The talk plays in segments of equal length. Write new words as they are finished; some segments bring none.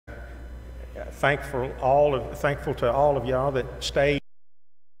thankful to all of y'all that stayed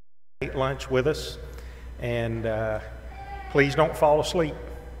at lunch with us, and please don't fall asleep.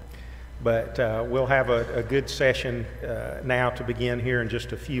 But we'll have a good session now to begin here in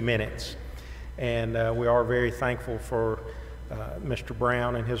just a few minutes. And we are very thankful for Mr.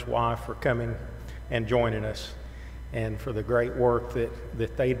 Brown and his wife for coming and joining us, and for the great work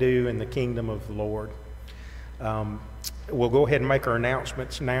that they do in the kingdom of the Lord. We'll go ahead and make our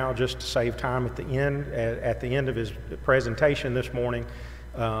announcements now just to save time at the end. At the end of his presentation this morning,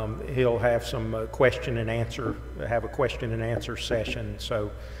 he'll have some question and answer session.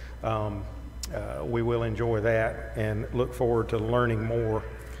 So we will enjoy that and look forward to learning more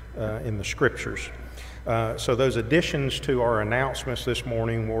in the scriptures. So those additions to our announcements this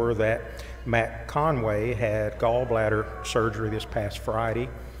morning were that Matt Conway had gallbladder surgery this past Friday,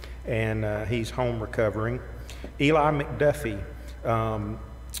 and he's home recovering. Eli McDuffie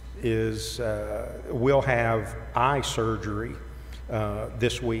will have eye surgery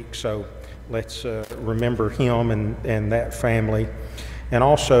this week, so let's remember him and that family. And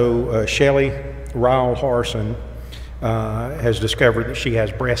also Shelley Ryle Harson has discovered that she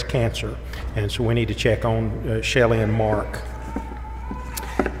has breast cancer, and so we need to check on Shelley and Mark.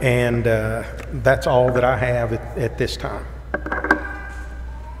 And that's all that I have at this time.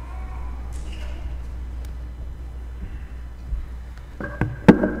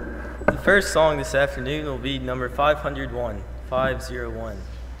 The first song this afternoon will be number 501, 501,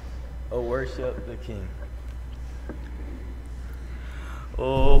 "O Worship the King."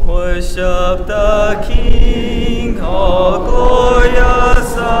 O worship the King, all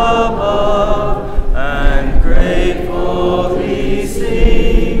glorious above, and gratefully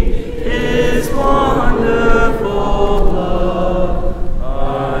sing His wonderful love.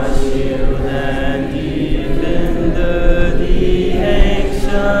 Our shield and defender, the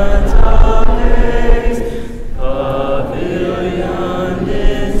ancient of days, pavilion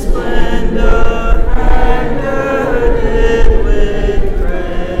in splendor and girded with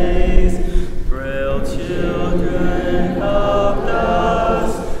praise. Frail children of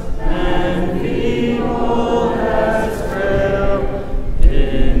dust and feeble as frail,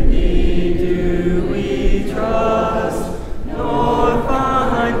 in thee do we trust, nor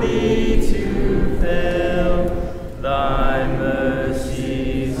find thee to fail. Thy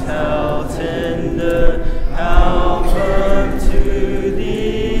mercies, how tender, how firm to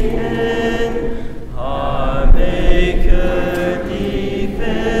the end. Our Maker,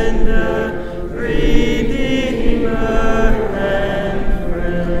 Defender, Redeemer, and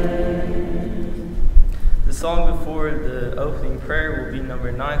Friend. The song before the opening prayer will be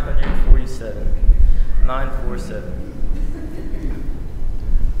number 947, 947.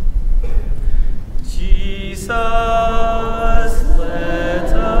 Jesus,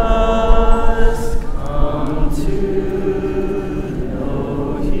 let us come to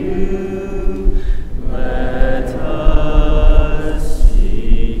know you. Let us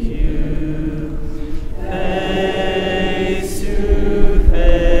seek you face to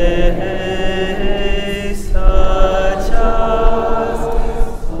face. Touch us,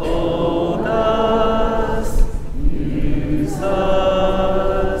 hold us, use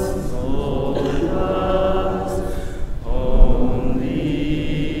us, mold us. Only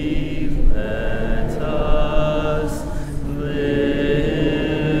let us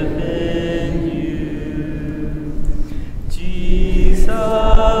live in you. Jesus,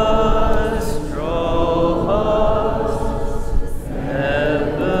 draw us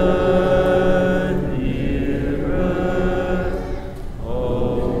ever nearer.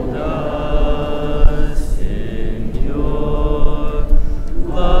 Hold us in your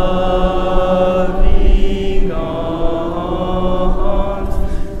loving arms.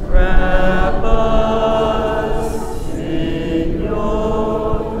 Wrap us in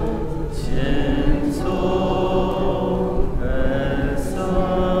your gentle presence.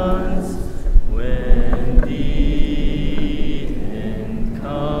 When the end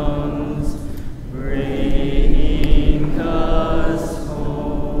comes, bring us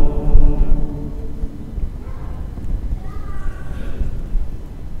home.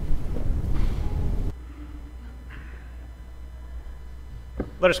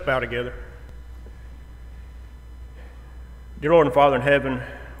 Let us bow together. Dear Lord and Father in heaven,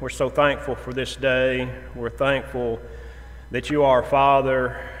 we're so thankful for this day. We're thankful that you are our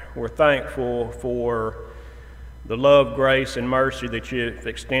Father. We're thankful for the love, grace, and mercy that you've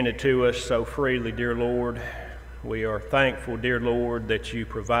extended to us so freely, dear Lord. We are thankful, dear Lord, that you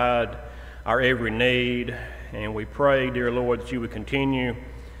provide our every need, and we pray, dear Lord, that you would continue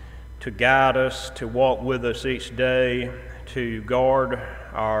to guide us, to walk with us each day, to guard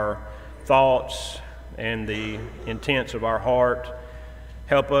our thoughts and the intents of our heart.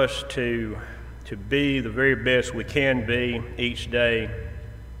 Help us to be the very best we can be each day.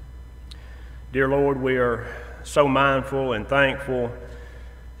 Dear Lord, we are so mindful and thankful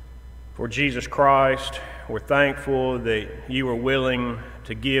for Jesus Christ. We're thankful that you are willing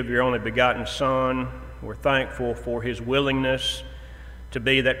to give your only begotten Son. We're thankful for his willingness to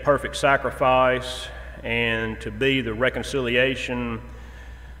be that perfect sacrifice and to be the reconciliation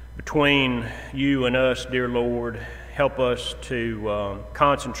between you and us, dear Lord. Help us to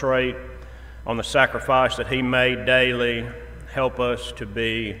concentrate on the sacrifice that he made daily. Help us to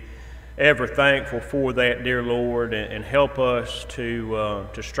be ever thankful for that, dear Lord, and help us to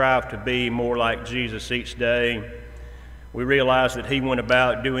strive to be more like Jesus each day. We realize that he went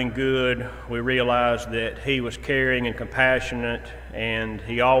about doing good. We realize that he was caring and compassionate, and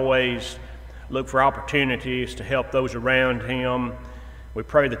he always looked for opportunities to help those around him. We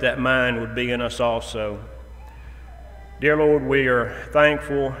pray that that mind would be in us also. Dear Lord, we are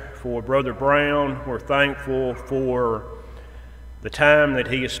thankful for Brother Brown. We're thankful for the time that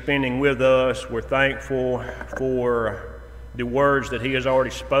he is spending with us. We're thankful for the words that he has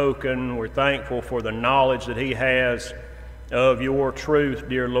already spoken. We're thankful for the knowledge that he has of your truth,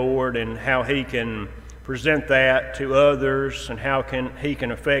 dear Lord, and how he can present that to others and how he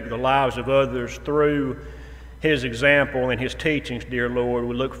can affect the lives of others through his example and his teachings, dear Lord.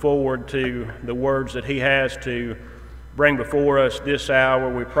 We look forward to the words that he has to bring before us this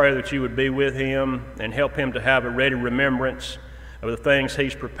hour. We pray that you would be with him and help him to have a ready remembrance of the things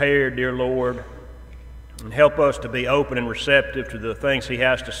he's prepared, dear Lord, and help us to be open and receptive to the things he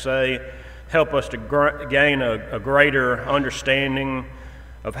has to say. Help us to gain a greater understanding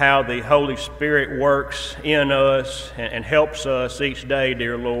of how the Holy Spirit works in us and helps us each day,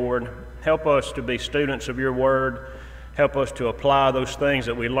 dear Lord. Help us to be students of your word. Help us to apply those things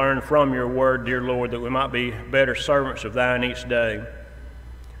that we learn from your word, dear Lord, that we might be better servants of thine each day.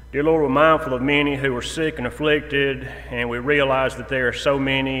 Dear Lord, we're mindful of many who are sick and afflicted, and we realize that there are so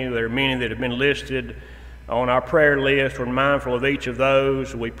many. There are many that have been listed on our prayer list. We're mindful of each of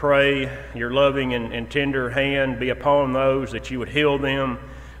those. We pray your loving and tender hand be upon those, that you would heal them,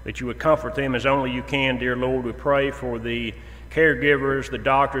 that you would comfort them as only you can, dear Lord. We pray for the caregivers, the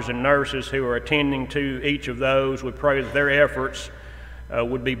doctors and nurses who are attending to each of those. We pray that their efforts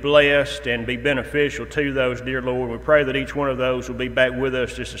would be blessed and be beneficial to those, dear Lord. We pray that each one of those will be back with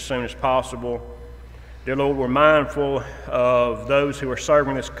us just as soon as possible. Dear Lord, we're mindful of those who are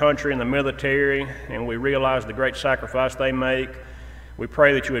serving this country in the military, and we realize the great sacrifice they make. We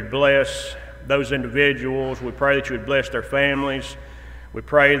pray that you would bless those individuals. We pray that you would bless their families. We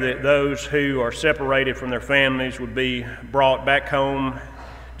pray that those who are separated from their families would be brought back home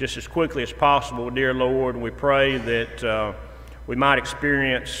just as quickly as possible, dear Lord. We pray that we might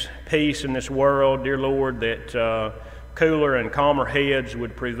experience peace in this world, dear Lord, that cooler and calmer heads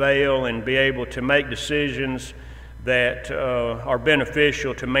would prevail and be able to make decisions that are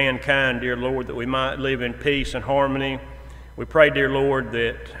beneficial to mankind, dear Lord, that we might live in peace and harmony. We pray, dear Lord,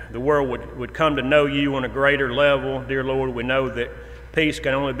 that the world would come to know you on a greater level. Dear Lord, we know that peace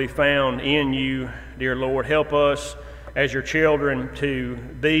can only be found in you, dear Lord. Help us as your children to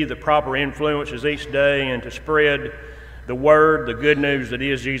be the proper influences each day and to spread the word, the good news that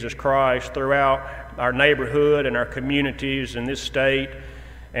is Jesus Christ throughout our neighborhood and our communities in this state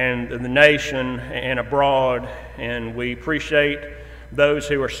and the nation and abroad. And we appreciate those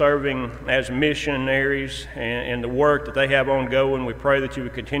who are serving as missionaries and the work that they have ongoing. We pray that you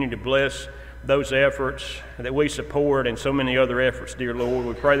would continue to bless those efforts that we support and so many other efforts, dear Lord.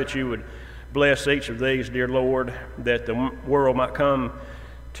 We pray that you would bless each of these, dear Lord, that the world might come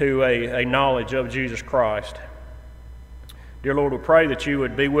to a knowledge of Jesus Christ. Dear Lord, we pray that you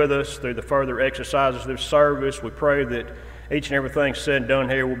would be with us through the further exercises of this service. We pray that each and everything said and done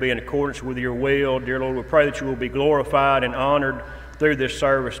here will be in accordance with your will. Dear Lord, we pray that you will be glorified and honored through this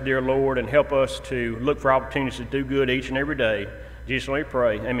service, dear Lord, and help us to look for opportunities to do good each and every day. In Jesus' name we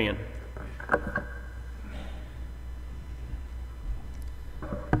pray. Amen.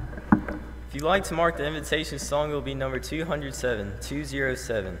 If you'd like to mark the invitation song, it will be number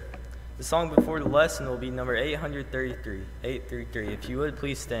 207. The song before the lesson will be number 833. If you would,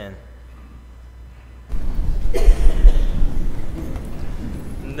 please stand.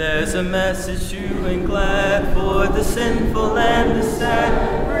 There's a message true and glad for the sinful and the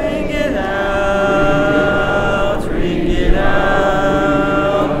sad. Bring it out, ring it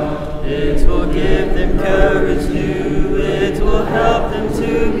out. It will give them courage new, it will help them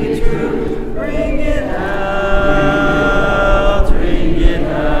to be true. Bring it out, ring it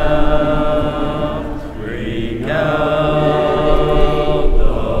out. Bring out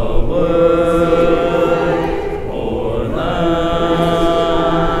the word.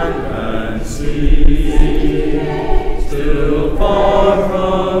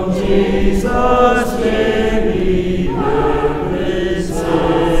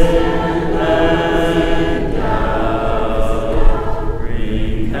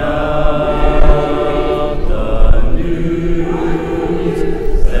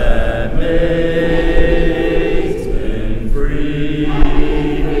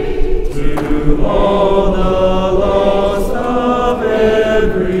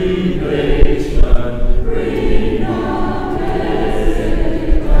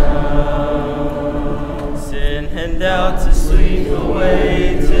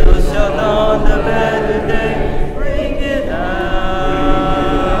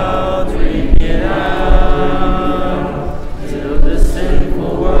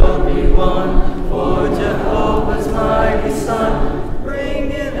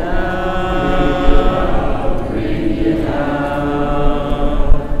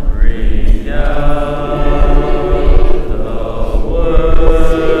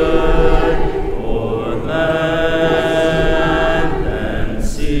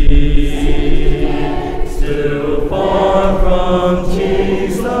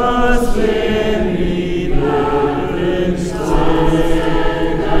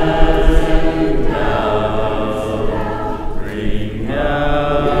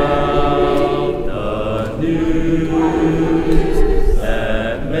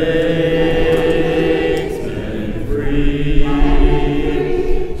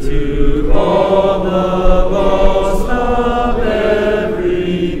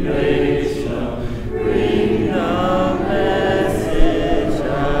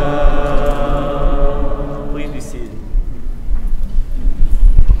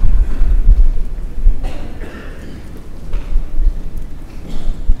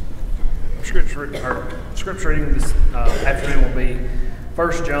 scripture reading this afternoon will be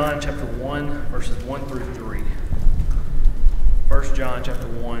 1 John chapter 1, verses 1 through 3. 1 John chapter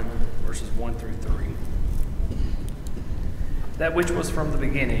 1, verses 1 through 3. That which was from the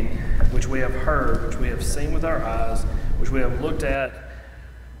beginning, which we have heard, which we have seen with our eyes, which we have looked at,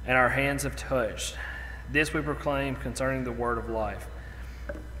 and our hands have touched. This we proclaim concerning the word of life.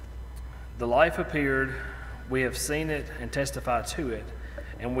 The life appeared, we have seen it and testify to it,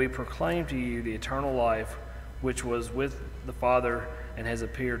 and we proclaim to you the eternal life which was with the Father and has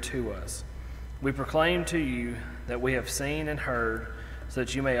appeared to us. We proclaim to you that we have seen and heard, so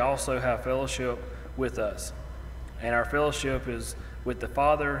that you may also have fellowship with us. And our fellowship is with the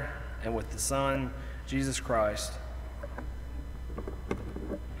Father and with the Son, Jesus Christ.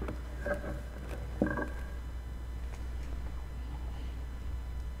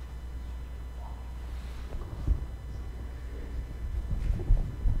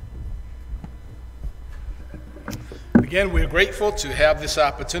 Again, we're grateful to have this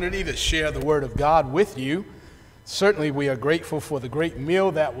opportunity to share the Word of God with you. Certainly, we are grateful for the great meal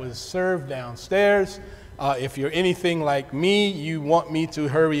that was served downstairs. If you're anything like me, you want me to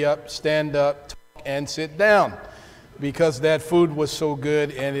hurry up, stand up, talk, and sit down because that food was so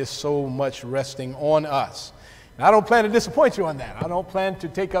good and is so much resting on us. And I don't plan to disappoint you on that. I don't plan to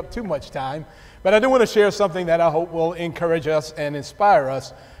take up too much time, but I do want to share something that I hope will encourage us and inspire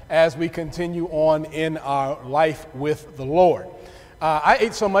us as we continue on in our life with the Lord. I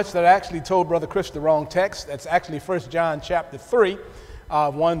ate so much that I actually told Brother Chris the wrong text. That's actually 1 John chapter 3,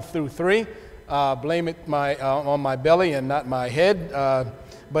 1 through 3. Blame it on my belly and not my head.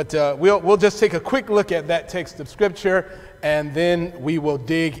 But we'll just take a quick look at that text of Scripture, and then we will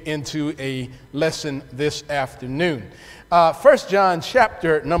dig into a lesson this afternoon. 1 John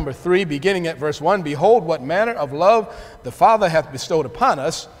chapter number 3, beginning at verse 1, Behold, what manner of love the Father hath bestowed upon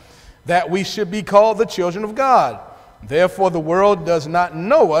us, that we should be called the children of God. Therefore the world does not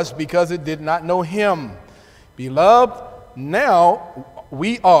know us, because it did not know him. Beloved, now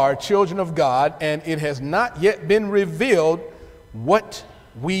we are children of God, and it has not yet been revealed what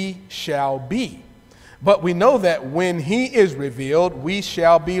we shall be. But we know that when he is revealed, we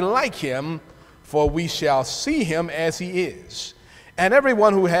shall be like him, for we shall see him as he is. And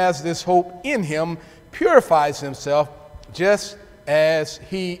everyone who has this hope in him purifies himself just as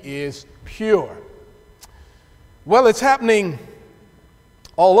he is pure. Well, it's happening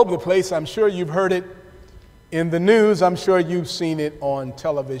all over the place. I'm sure you've heard it in the news. I'm sure you've seen it on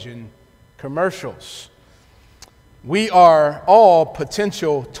television commercials. We are all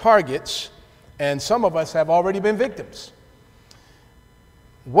potential targets, and some of us have already been victims.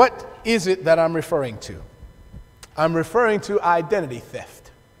 What is it that I'm referring to? I'm referring to identity theft.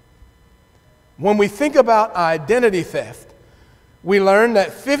 When we think about identity theft, we learned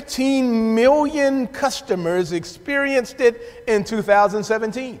that 15 million customers experienced it in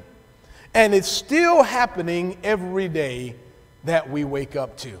 2017. And it's still happening every day that we wake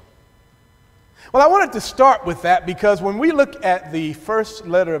up to. Well, I wanted to start with that because when we look at the first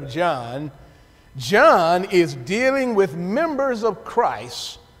letter of John, John is dealing with members of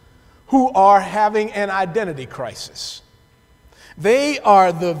Christ who are having an identity crisis. They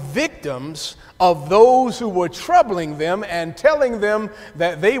are the victims of those who were troubling them and telling them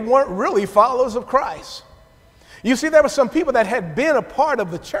that they weren't really followers of Christ. You see, there were some people that had been a part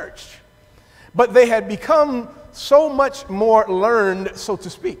of the church, but they had become so much more learned, so to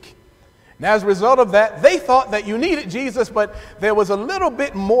speak. And as a result of that, they thought that you needed Jesus, but there was a little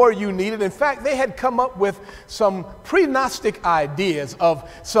bit more you needed. In fact, they had come up with some pre-Gnostic ideas of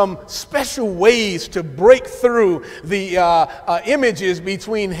some special ways to break through the images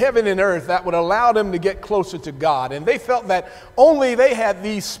between heaven and earth that would allow them to get closer to God. And they felt that only they had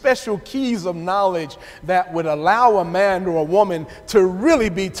these special keys of knowledge that would allow a man or a woman to really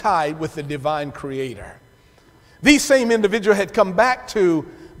be tied with the divine creator. These same individuals had come back to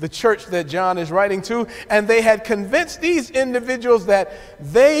the church that John is writing to, and they had convinced these individuals that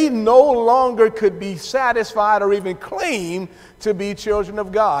they no longer could be satisfied or even claim to be children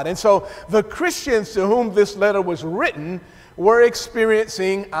of God. And so the Christians to whom this letter was written were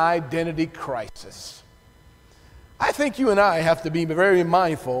experiencing identity crisis. I think you and I have to be very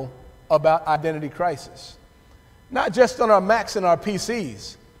mindful about identity crisis, not just on our Macs and our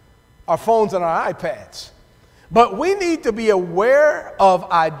PCs, our phones and our iPads. But we need to be aware of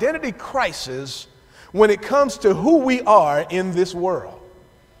identity crisis when it comes to who we are in this world.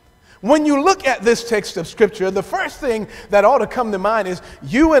 When you look at this text of Scripture, the first thing that ought to come to mind is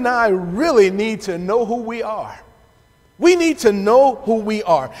you and I really need to know who we are. We need to know who we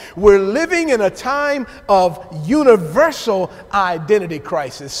are. We're living in a time of universal identity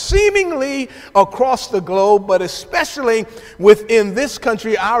crisis, seemingly across the globe, but especially within this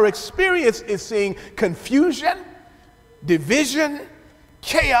country. Our experience is seeing confusion, division,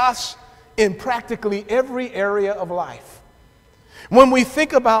 chaos in practically every area of life. When we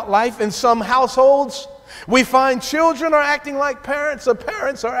think about life in some households, we find children are acting like parents, or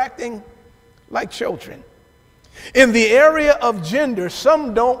parents are acting like children. In the area of gender,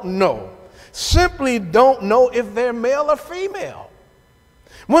 some simply don't know if they're male or female.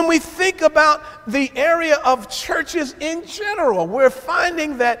 When we think about the area of churches in general, we're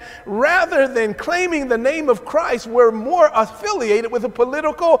finding that rather than claiming the name of Christ, we're more affiliated with a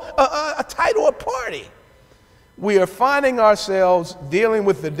political a title or party. We are finding ourselves dealing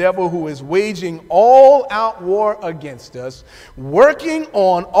with the devil, who is waging all-out war against us, working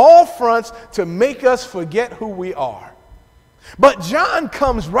on all fronts to make us forget who we are. But John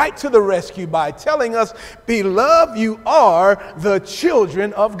comes right to the rescue by telling us, beloved, you are the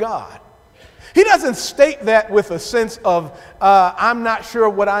children of God. He doesn't state that with a sense of, I'm not sure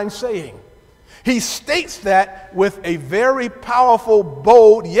what I'm saying. He states that with a very powerful,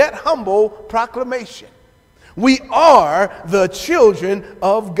 bold, yet humble proclamation. We are the children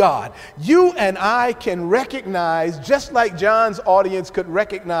of God. You and I can recognize, just like John's audience could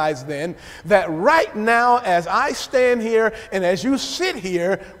recognize then, that right now as I stand here and as you sit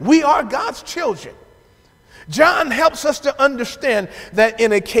here, we are God's children. John helps us to understand that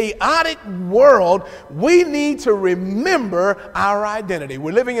in a chaotic world, we need to remember our identity.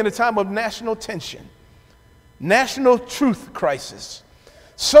 We're living in a time of national tension, national truth crisis,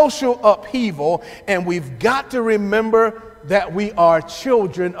 social upheaval, and we've got to remember that we are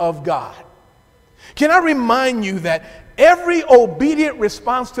children of God. Can I remind you that every obedient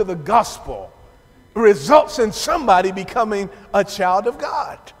response to the gospel results in somebody becoming a child of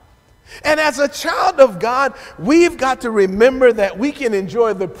God? And as a child of God, we've got to remember that we can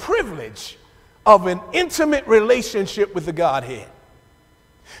enjoy the privilege of an intimate relationship with the Godhead.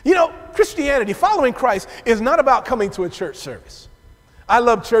 You know, Christianity, following Christ, is not about coming to a church service. I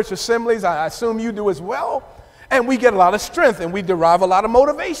love church assemblies. I assume you do as well. And we get a lot of strength and we derive a lot of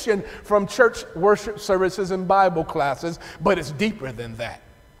motivation from church worship services and Bible classes, but it's deeper than that.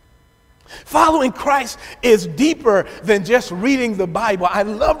 Following Christ is deeper than just reading the Bible. I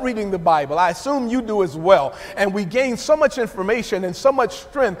love reading the Bible. I assume you do as well. And we gain so much information and so much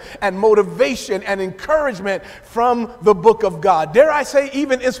strength and motivation and encouragement from the book of God. Dare I say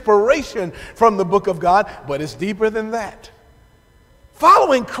even inspiration from the book of God, but it's deeper than that.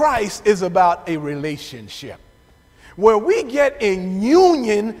 Following Christ is about a relationship where we get in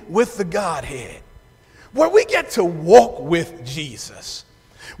union with the Godhead, where we get to walk with Jesus.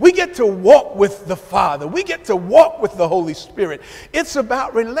 We get to walk with the Father. We get to walk with the Holy Spirit. It's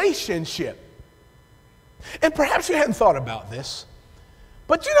about relationship. And perhaps you hadn't thought about this,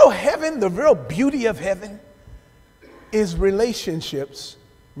 but you know, heaven, the real beauty of heaven is relationships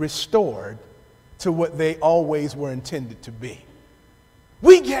restored to what they always were intended to be.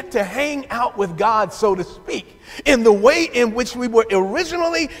 We get to hang out with God, so to speak, in the way in which we were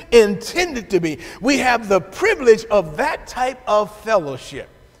originally intended to be. We have the privilege of that type of fellowship.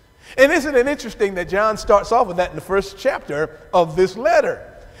 And isn't it interesting that John starts off with that in the first chapter of this letter?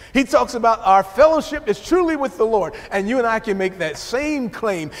 He talks about our fellowship is truly with the Lord, and you and I can make that same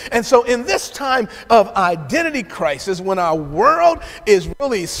claim. And so in this time of identity crisis, when our world is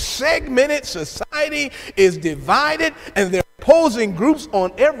really segmented, society is divided, and there are opposing groups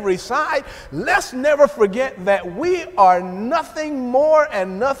on every side, let's never forget that we are nothing more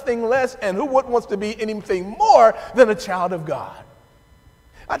and nothing less, and who wouldn't want to be anything more than a child of God?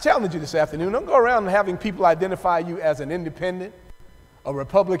 I challenge you this afternoon, don't go around having people identify you as an independent, a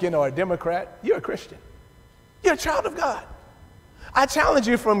Republican, or a Democrat. You're a Christian. You're a child of God. I challenge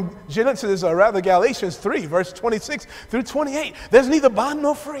you from Genesis, or rather Galatians 3, verse 26 through 28. There's neither bond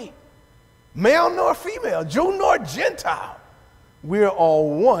nor free, male nor female, Jew nor Gentile. We're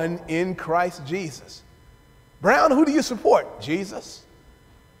all one in Christ Jesus. Brown, who do you support? Jesus.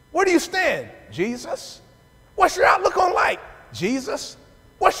 Where do you stand? Jesus. What's your outlook on life? Jesus.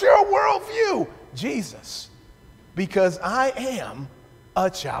 What's your worldview? Jesus. Because I am a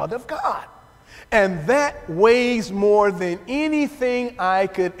child of God. And that weighs more than anything I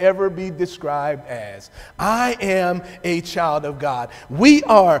could ever be described as. I am a child of God. We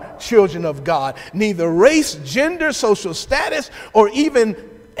are children of God. Neither race, gender, social status, or even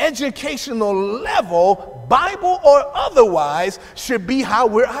educational level, Bible or otherwise, should be how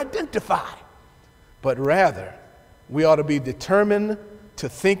we're identified. But rather, we ought to be determined to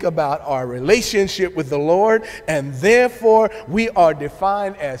think about our relationship with the Lord, and therefore we are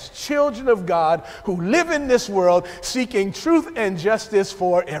defined as children of God who live in this world seeking truth and justice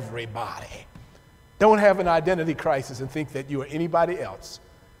for everybody. Don't have an identity crisis and think that you are anybody else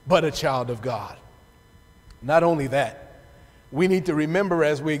but a child of God. Not only that, we need to remember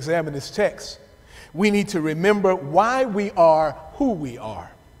as we examine this text, we need to remember why we are who we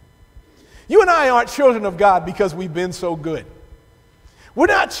are. You and I aren't children of God because we've been so good. We're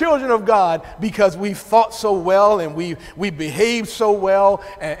not children of God because we've thought so well and we behaved so well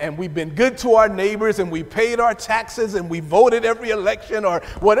and we've been good to our neighbors and we paid our taxes and we voted every election or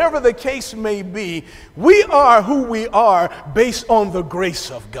whatever the case may be. We are who we are based on the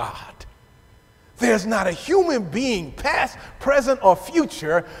grace of God. There's not a human being, past, present, or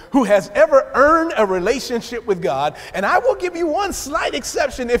future, who has ever earned a relationship with God. And I will give you one slight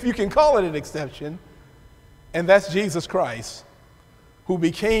exception, if you can call it an exception, and that's Jesus Christ, who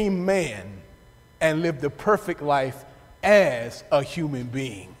became man and lived a perfect life as a human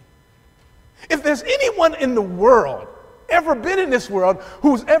being. If there's anyone in the world, ever been in this world,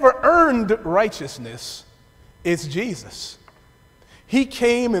 who's ever earned righteousness, it's Jesus. He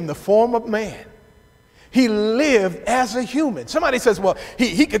came in the form of man. He lived as a human. Somebody says, well,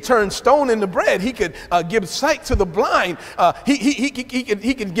 he could turn stone into bread. He could give sight to the blind. He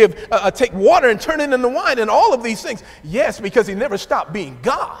can take water and turn it into wine and all of these things. Yes, because he never stopped being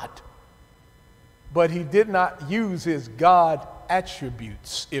God. But he did not use his God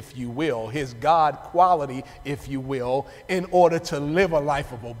attributes, if you will, his God quality, if you will, in order to live a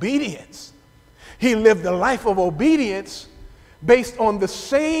life of obedience. He lived a life of obedience based on the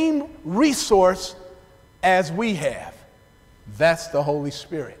same resource as we have. That's the Holy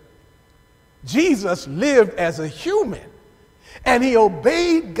Spirit. Jesus lived as a human and he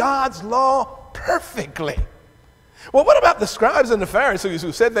obeyed God's law perfectly. Well, what about the scribes and the Pharisees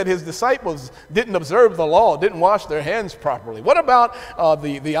who said that his disciples didn't observe the law, didn't wash their hands properly? What about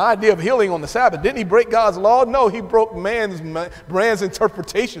the idea of healing on the Sabbath? Didn't he break God's law? No, he broke man's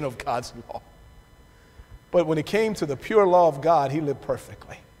interpretation of God's law. But when it came to the pure law of God, he lived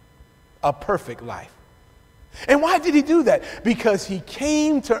perfectly, a perfect life. And why did he do that? Because he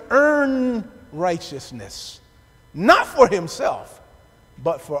came to earn righteousness, not for himself,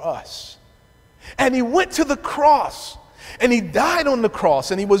 but for us. And he went to the cross, and he died on the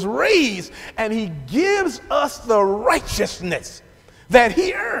cross, and he was raised, and he gives us the righteousness that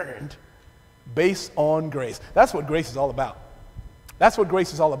he earned based on grace. That's what grace is all about. That's what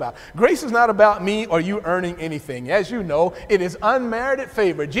grace is all about. Grace is not about me or you earning anything. As you know, it is unmerited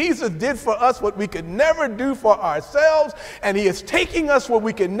favor. Jesus did for us what we could never do for ourselves, and he is taking us where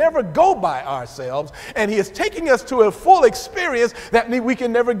we can never go by ourselves, and he is taking us to a full experience that we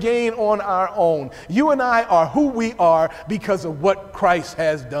can never gain on our own. You and I are who we are because of what Christ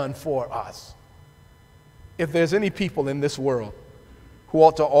has done for us. If there's any people in this world who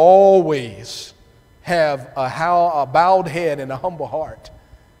ought to always have a bowed head and a humble heart,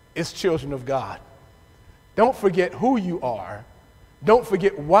 it's children of God. Don't forget who you are. Don't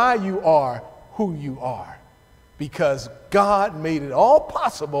forget why you are who you are. Because God made it all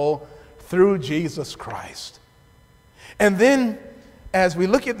possible through Jesus Christ. And then, as we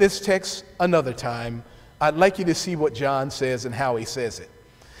look at this text another time, I'd like you to see what John says and how he says it.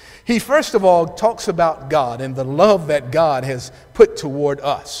 He first of all talks about God and the love that God has put toward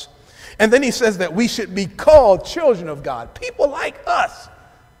us. And then he says that we should be called children of God. People like us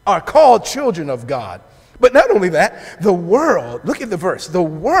are called children of God. But not only that, the world, look at the verse, the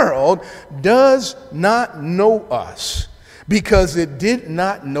world does not know us because it did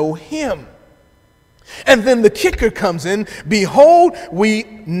not know him. And then the kicker comes in. Behold, we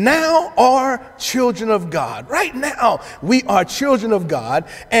now are children of God. Right now, we are children of God,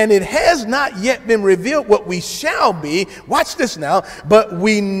 and it has not yet been revealed what we shall be. Watch this now. But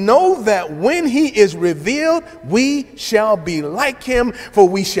we know that when he is revealed, we shall be like him, for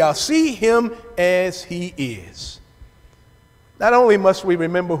we shall see him as he is. Not only must we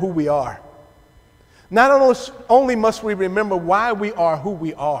remember who we are, not only must we remember why we are who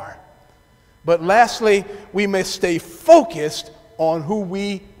we are, but lastly, we must stay focused on who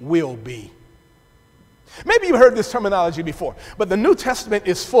we will be. Maybe you've heard this terminology before, but the New Testament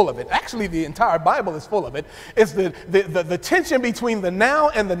is full of it. Actually, the entire Bible is full of it. It's the tension between the now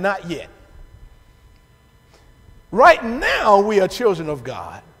and the not yet. Right now, we are children of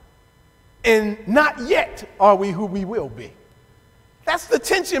God, and not yet are we who we will be. That's the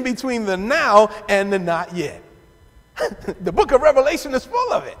tension between the now and the not yet. The book of Revelation is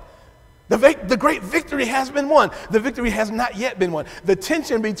full of it. The great victory has been won. The victory has not yet been won. The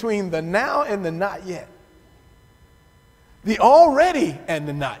tension between the now and the not yet. The already and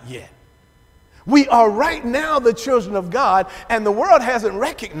the not yet. We are right now the children of God, and the world hasn't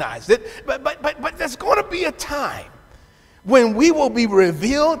recognized it, but there's going to be a time when we will be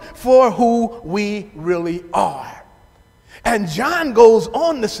revealed for who we really are. And John goes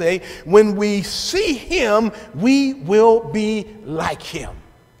on to say, when we see him, we will be like him.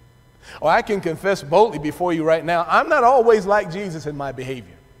 Oh, I can confess boldly before you right now, I'm not always like Jesus in my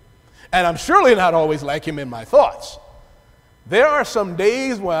behavior. And I'm surely not always like him in my thoughts. There are some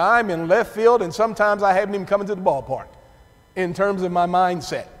days where I'm in left field, and sometimes I haven't even come into the ballpark in terms of my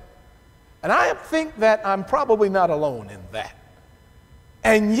mindset. And I think that I'm probably not alone in that.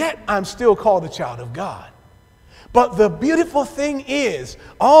 And yet I'm still called a child of God. But the beautiful thing is,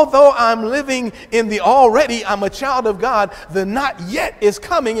 although I'm living in the already, I'm a child of God, the not yet is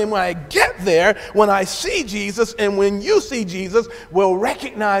coming. And when I get there, when I see Jesus, and when you see Jesus, we'll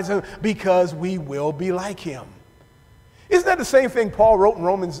recognize him because we will be like him. Isn't that the same thing Paul wrote in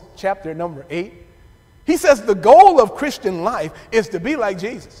Romans chapter number 8? He says the goal of Christian life is to be like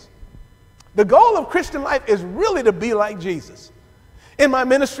Jesus. The goal of Christian life is really to be like Jesus. In my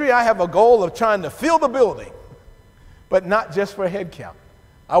ministry, I have a goal of trying to fill the building, but not just for head count.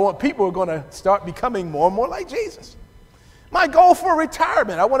 I want people who are going to start becoming more and more like Jesus. My goal for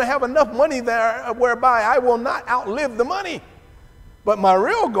retirement, I want to have enough money there whereby I will not outlive the money. But my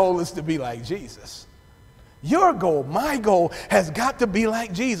real goal is to be like Jesus. Your goal, my goal, has got to be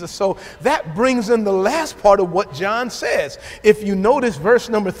like Jesus. So that brings in the last part of what John says. If you notice verse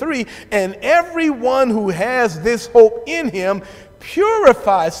number 3, and everyone who has this hope in him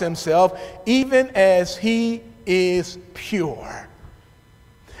purifies himself even as he is pure.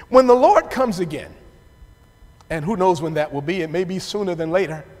 When the Lord comes again, and who knows when that will be, it may be sooner than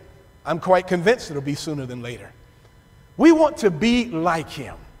later. I'm quite convinced it'll be sooner than later. We want to be like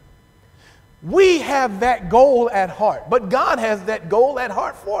him. We have that goal at heart, but God has that goal at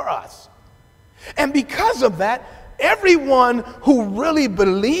heart for us. And because of that, everyone who really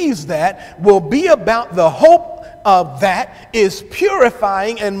believes that will be about the hope of that is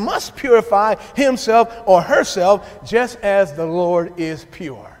purifying and must purify himself or herself just as the Lord is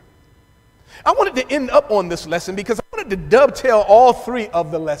pure. I wanted to end up on this lesson because I wanted to dovetail all three of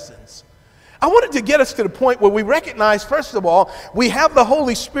the lessons. I wanted to get us to the point where we recognize, first of all, we have the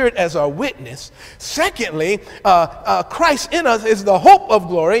Holy Spirit as our witness. Secondly, Christ in us is the hope of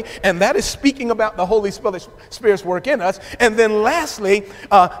glory, and that is speaking about the Holy Spirit's work in us. And then lastly,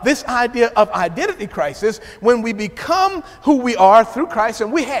 this idea of identity crisis, when we become who we are through Christ,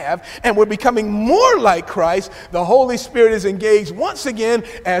 and we have, and we're becoming more like Christ, the Holy Spirit is engaged once again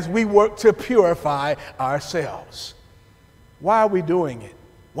as we work to purify ourselves. Why are we doing it?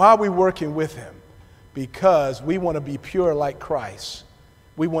 Why are we working with him? Because we want to be pure like Christ.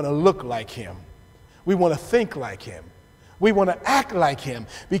 We want to look like him. We want to think like him. We want to act like him.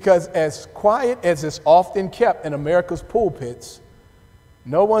 Because as quiet as it's often kept in America's pulpits,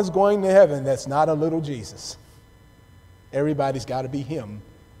 no one's going to heaven that's not a little Jesus. Everybody's got to be him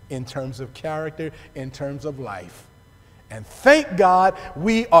in terms of character, in terms of life. And thank God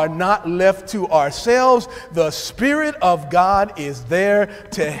we are not left to ourselves. The Spirit of God is there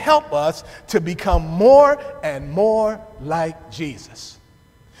to help us to become more and more like Jesus.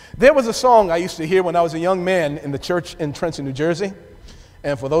 There was a song I used to hear when I was a young man in the church in Trenton, New Jersey.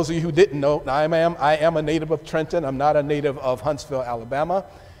 And for those of you who didn't know, I am a native of Trenton. I'm not a native of Huntsville, Alabama.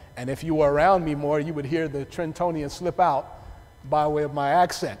 And if you were around me more, you would hear the Trentonian slip out by way of my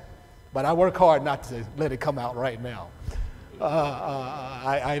accent. But I work hard not to let it come out right now.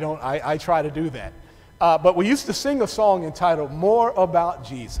 I try to do that. But we used to sing a song entitled More About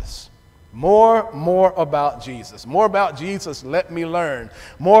Jesus. More about Jesus. More about Jesus, let me learn.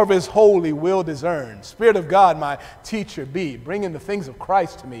 More of his holy will discern. Spirit of God, my teacher be. Bringing the things of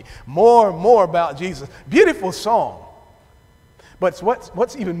Christ to me. More about Jesus. Beautiful song. But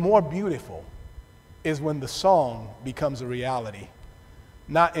what's even more beautiful is when the song becomes a reality.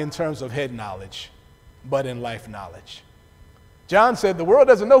 Not in terms of head knowledge, but in life knowledge. John said the world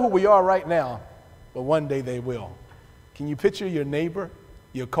doesn't know who we are right now, but one day they will. Can you picture your neighbor,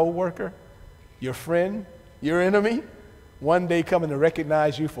 your coworker, your friend, your enemy, one day coming to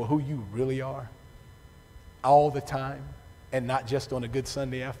recognize you for who you really are all the time and not just on a good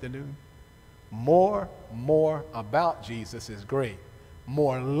Sunday afternoon? More about Jesus is great.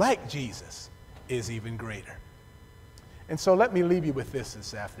 More like Jesus is even greater. And so let me leave you with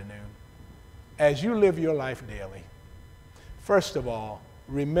this afternoon. As you live your life daily, first of all,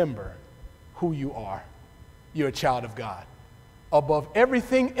 remember who you are. You're a child of God. Above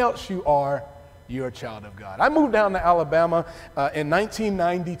everything else you are, you're a child of God. I moved down to Alabama in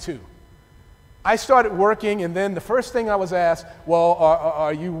 1992. I started working, and then the first thing I was asked, well,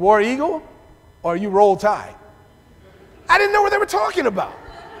 are you War Eagle or are you Roll Tide? I didn't know what they were talking about.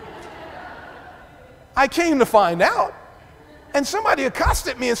 I came to find out, and somebody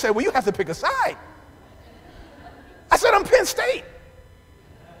accosted me and said, well, you have to pick a side. I said, I'm Penn State.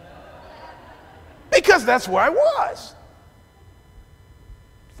 Because that's where I was.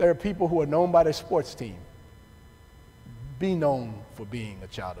 There are people who are known by their sports team. Be known for being a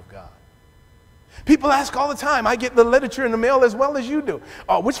child of God. People ask all the time. I get the literature in the mail as well as you do.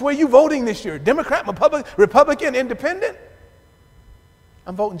 Which way are you voting this year? Democrat, Republican, Independent?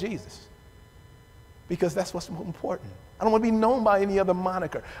 I'm voting Jesus. Because that's what's important. I don't want to be known by any other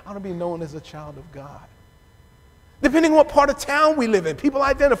moniker. I want to be known as a child of God. Depending on what part of town we live in, people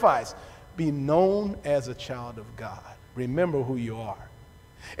identify us. Be known as a child of God. Remember who you are.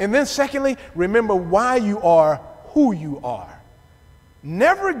 And then secondly, remember why you are who you are.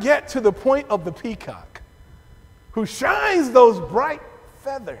 Never get to the point of the peacock who shines those bright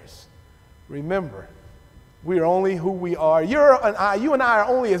feathers. Remember, we are only who we are. You and I are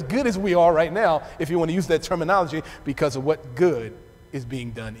only as good as we are right now, if you want to use that terminology, because of what good is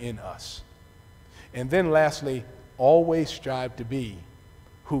being done in us. And then lastly, always strive to be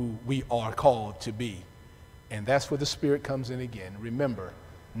who we are called to be. And that's where the Spirit comes in again. Remember,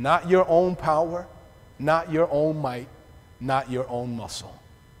 not your own power, not your own might, not your own muscle.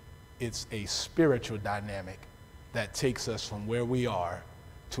 It's a spiritual dynamic that takes us from where we are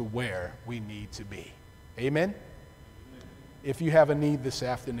to where we need to be. Amen? If you have a need this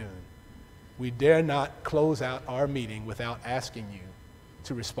afternoon, we dare not close out our meeting without asking you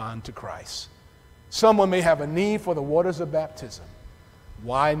to respond to Christ. Someone may have a need for the waters of baptism.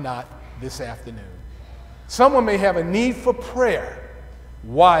 Why not this afternoon? Someone may have a need for prayer.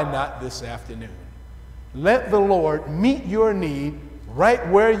 Why not this afternoon? Let the Lord meet your need right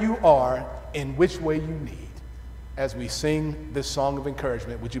where you are, in which way you need. As we sing this song of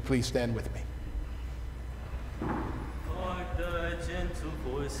encouragement, would you please stand with me? Hark, the gentle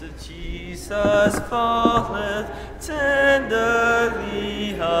voice of Jesus falleth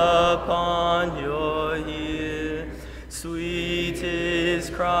tenderly upon your ear. Sweet his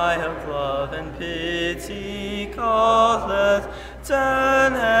cry of love and pity calleth.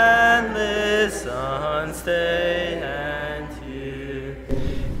 Turn and listen, stay and hear.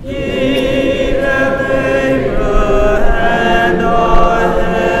 Ye that labor and are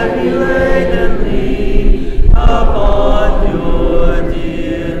heavy laden, lean upon your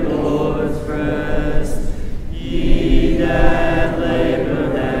dear Lord's breast. Ye that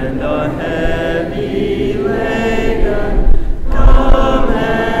labor and are heavy laden, come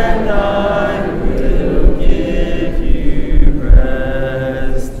and I will give you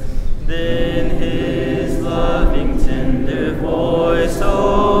rest. Then his loving tender voice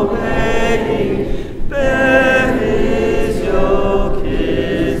obeying, bear his yoke,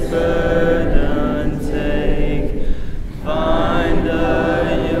 his burden take. Find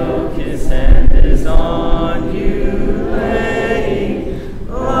the yoke his hand is on you laying,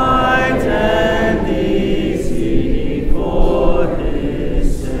 light and easy for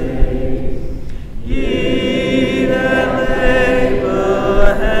his sake. Ye that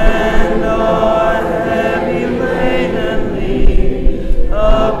labor and are heavy laden, lean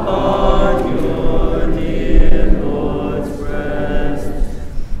upon your dear Lord's breast.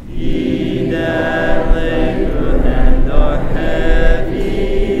 Ye that labor and are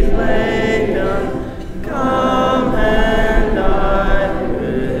heavy laden, come and I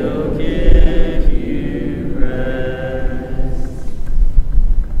will give you rest.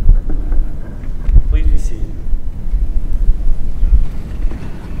 Please be seated.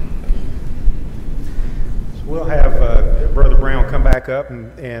 We'll have Brother Brown come back up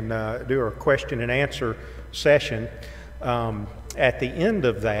and do a question and answer session. At the end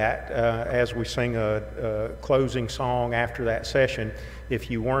of that, as we sing a closing song after that session, if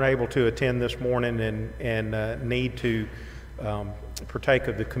you weren't able to attend this morning and need to partake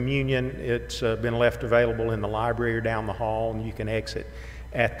of the communion, it's been left available in the library or down the hall, and you can exit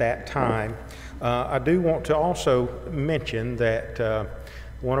at that time. I do want to also mention that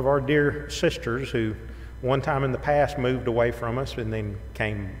one of our dear sisters, who one time in the past moved away from us and then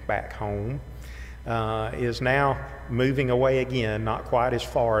came back home, is now moving away again, not quite as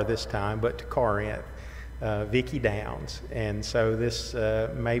far this time, but to Corinth, Vicki Downs. And so this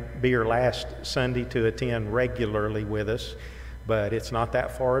may be her last Sunday to attend regularly with us, but it's not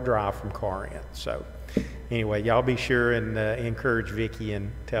that far a drive from Corinth. So anyway, y'all be sure and encourage Vicki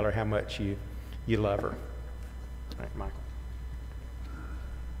and tell her how much you love her. All right, Michael.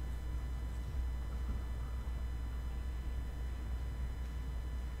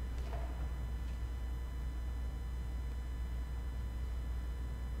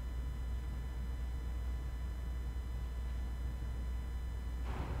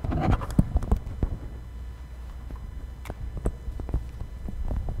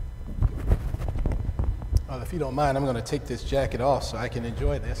 Well, if you don't mind, I'm going to take this jacket off so I can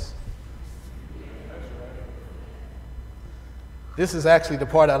enjoy this. This is actually the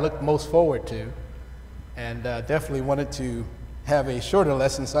part I look most forward to, and definitely wanted to have a shorter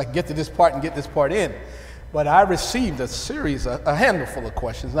lesson so I can get to this part and get this part in. But I received a handful of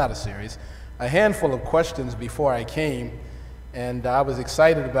questions, not a series, a handful of questions before I came, and I was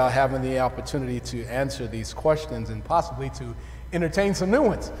excited about having the opportunity to answer these questions and possibly to entertain some new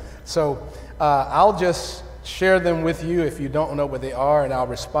ones. So I'll just share them with you if you don't know what they are, and I'll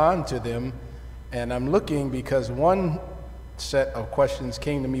respond to them. And I'm looking because one set of questions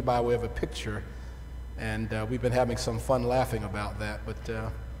came to me by way of a picture, and we've been having some fun laughing about that,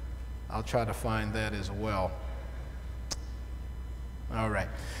 but I'll try to find that as well. All right.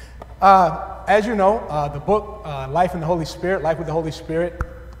 As you know, the book Life in the Holy Spirit, Life with the Holy Spirit,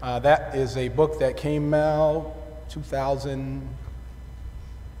 that is a book that came out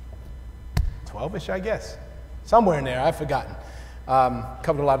 2012-ish, I guess. Somewhere in there, I've forgotten.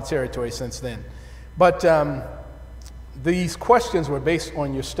 Covered a lot of territory since then. But these questions were based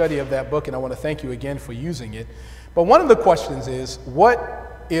on your study of that book, and I want to thank you again for using it. But one of the questions is,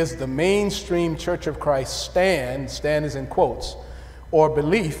 what is the mainstream Church of Christ stand is in quotes, or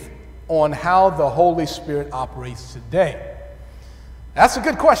belief on how the Holy Spirit operates today? That's a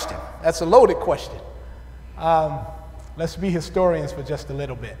good question. That's a loaded question. Let's be historians for just a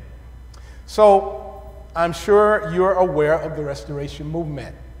little bit. So I'm sure you're aware of the Restoration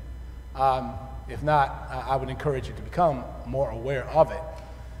Movement. If not, I would encourage you to become more aware of it.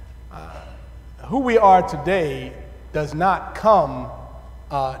 Who we are today does not come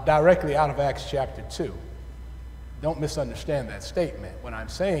directly out of Acts chapter 2. Don't misunderstand that statement. What I'm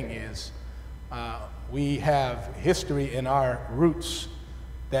saying is we have history in our roots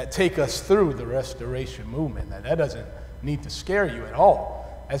that take us through the Restoration Movement. Now, that doesn't need to scare you at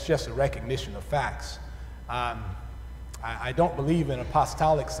all. That's just a recognition of facts. I don't believe in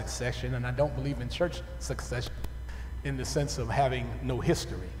apostolic succession, and I don't believe in church succession in the sense of having no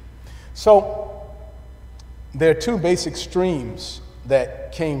history. So there are two basic streams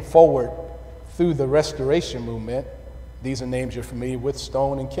that came forward through the Restoration Movement. These are names you're familiar with,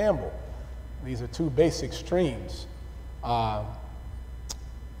 Stone and Campbell. These are two basic streams.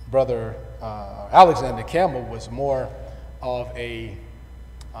 Brother Alexander Campbell was more of a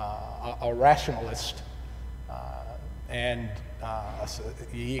rationalist, and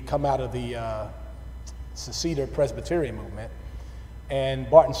he had come out of the Seceder Presbyterian movement. And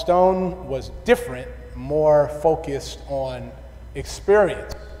Barton Stone was different, more focused on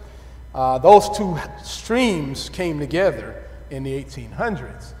experience. Those two streams came together in the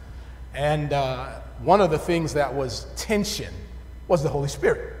 1800s. And one of the things that was tension was the Holy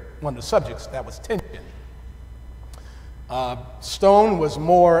Spirit. One of the subjects that was tension. Stone was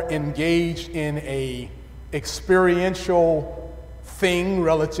more engaged in a experiential thing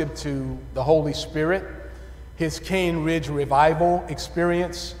relative to the Holy Spirit. His Cane Ridge revival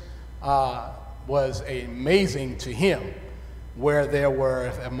experience was amazing to him, where there were,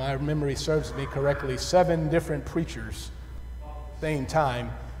 if my memory serves me correctly, 7 different preachers at the same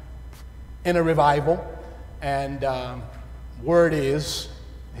time in a revival. And word is,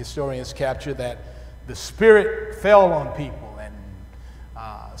 historians capture, that the Spirit fell on people, and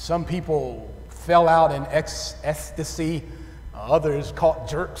some people fell out in ecstasy, others caught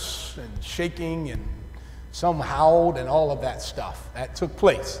jerks and shaking, and some howled, and all of that stuff that took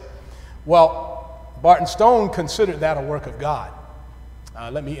place. Well, Barton Stone considered that a work of God.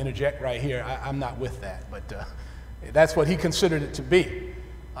 Let me interject right here. I'm not with that, but that's what he considered it to be.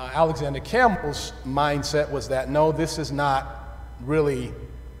 Alexander Campbell's mindset was that, no, this is not really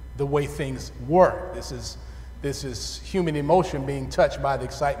the way things work. This is human emotion being touched by the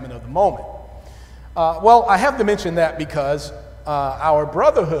excitement of the moment. Well, I have to mention that because our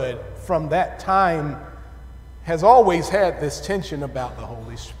brotherhood from that time has always had this tension about the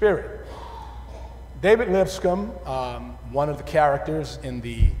Holy Spirit. David Lipscomb, one of the characters in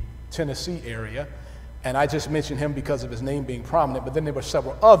the Tennessee area, and I just mentioned him because of his name being prominent, but then there were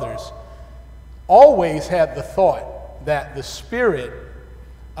several others, always had the thought that the Spirit,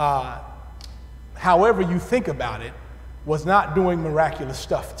 however you think about it, was not doing miraculous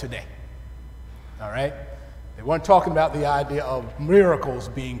stuff today. All right? They weren't talking about the idea of miracles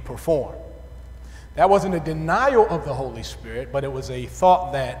being performed. That wasn't a denial of the Holy Spirit, but it was a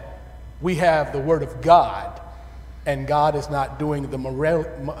thought that we have the Word of God, and God is not doing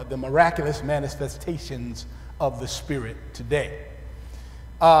the miraculous manifestations of the Spirit today.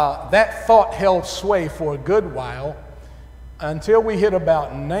 That thought held sway for a good while until we hit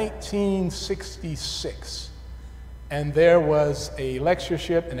about 1966. And there was a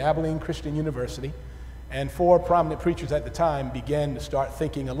lectureship in Abilene Christian University, And 4 prominent preachers at the time began to start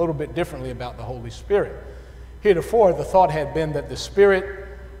thinking a little bit differently about the Holy Spirit. Heretofore, the thought had been that the Spirit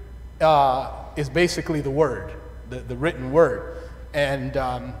is basically the Word, the written Word. And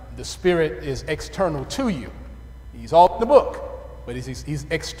the Spirit is external to you. He's all in the book, but he's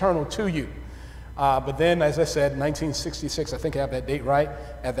external to you. But then, as I said, 1966, I think I have that date right,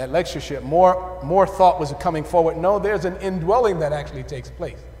 at that lectureship, more thought was coming forward. No, there's an indwelling that actually takes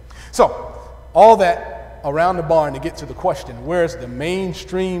place. So, all that around the barn to get to the question, where's the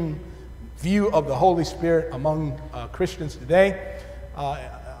mainstream view of the Holy Spirit among Christians today?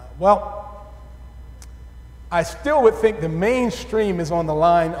 Well, I still would think the mainstream is on the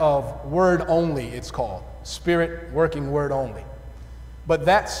line of word only, it's called. Spirit working word only. But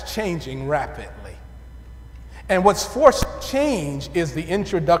that's changing rapidly. And what's forced change is the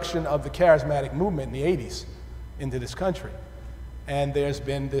introduction of the charismatic movement in the 80s into this country. And there's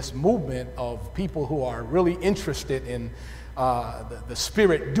been this movement of people who are really interested in the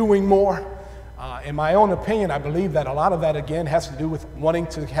Spirit doing more. In my own opinion, I believe that a lot of that, again, has to do with wanting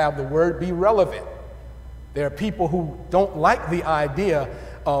to have the word be relevant. There are people who don't like the idea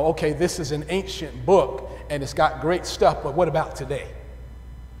of, okay, this is an ancient book and it's got great stuff, but what about today?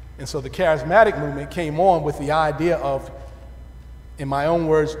 And so the charismatic movement came on with the idea of, in my own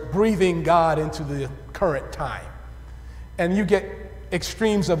words, breathing God into the current time. And you get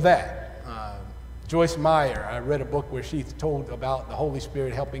extremes of that. Joyce Meyer, I read a book where she told about the Holy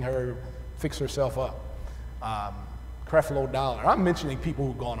Spirit helping her fix herself up. Creflo Dollar. I'm mentioning people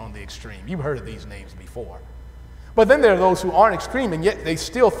who've gone on the extreme. You've heard of these names before. But then there are those who aren't extreme, and yet they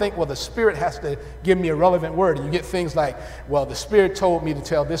still think, well, the Spirit has to give me a relevant word. And you get things like, well, the Spirit told me to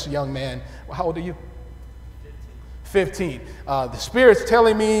tell this young man, well, how old are you? 15. The Spirit's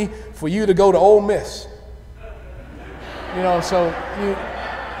telling me for you to go to Ole Miss. You know, so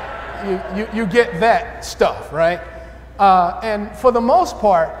you get that stuff, right? And for the most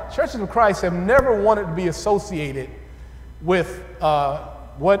part, Churches of Christ have never wanted to be associated with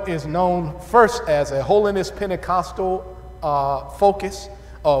what is known first as a holiness Pentecostal focus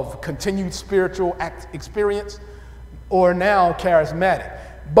of continued spiritual experience, or now charismatic.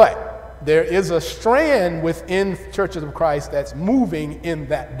 But there is a strand within Churches of Christ that's moving in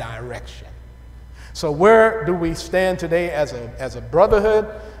that direction. So where do we stand today as a brotherhood?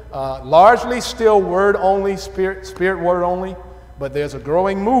 Largely still word only, spirit word only, but there's a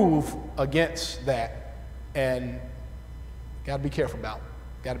growing move against that, and got to be careful about it.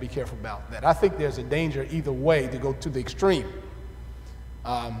 Got to be careful about that. I think there's a danger either way to go to the extreme.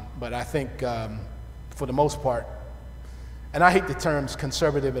 But I think for the most part, and I hate the terms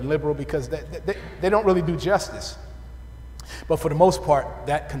conservative and liberal because they don't really do justice. But for the most part,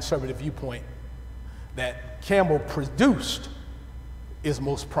 that conservative viewpoint that Campbell produced is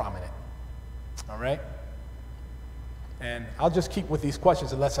most prominent. All right? And I'll just keep with these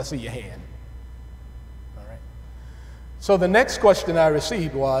questions unless I see your hand. All right? So the next question I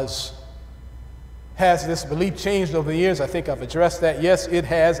received was, has this belief changed over the years? I think I've addressed that. Yes, it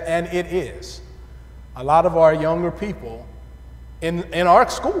has, and it is. A lot of our younger people in our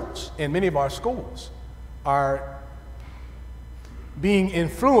schools, in many of our schools, are being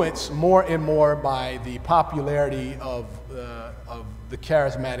influenced more and more by the popularity of the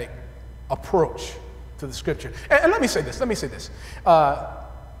charismatic approach to the Scripture. And let me say this.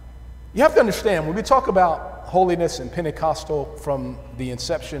 You have to understand, when we talk about holiness and Pentecostal from the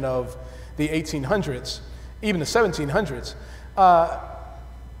inception of the 1800s, even the 1700s,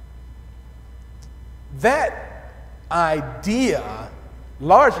 that idea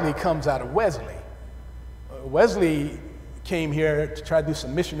largely comes out of Wesley. Wesley came here to try to do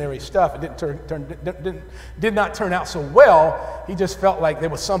some missionary stuff. It did not turn out so well. He just felt like there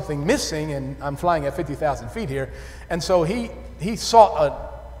was something missing, and I'm flying at 50,000 feet here. And so he sought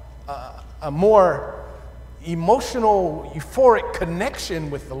a more emotional, euphoric connection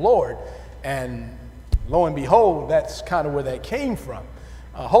with the Lord. And lo and behold, that's kind of where that came from.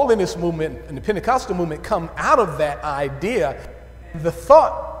 Holiness movement and the Pentecostal movement come out of that idea. The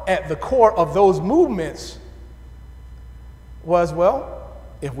thought at the core of those movements was, well,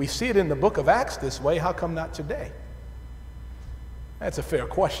 if we see it in the book of Acts this way, how come not today? That's a fair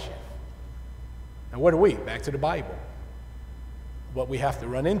question. And what are we? Back to the Bible. What we have to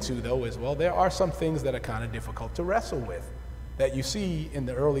run into, though, is, well, there are some things that are kind of difficult to wrestle with that you see in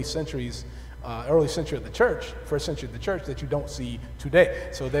the early century of the church, first century of the church, that you don't see today.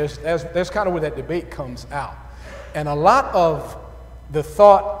 So there's kind of where that debate comes out. And a lot of the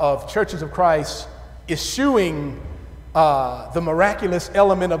thought of Churches of Christ eschewing the miraculous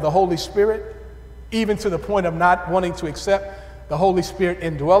element of the Holy Spirit, even to the point of not wanting to accept the Holy Spirit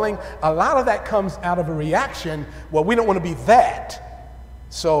indwelling, a lot of that comes out of a reaction, well, we don't want to be that,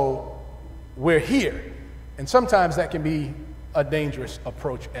 so we're here. And sometimes that can be a dangerous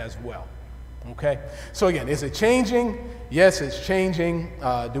approach as well. Okay? So again, is it changing? Yes, it's changing.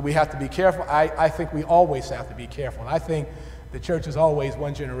 Do we have to be careful? I think we always have to be careful. I think the church is always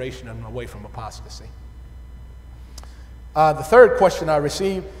one generation away from apostasy. The third question I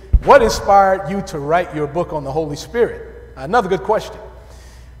received, what inspired you to write your book on the Holy Spirit? Another good question.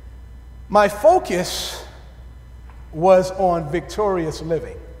 My focus was on victorious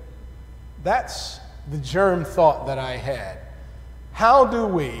living. That's the germ thought that I had. How do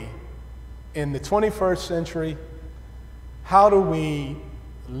we, in the 21st century, how do we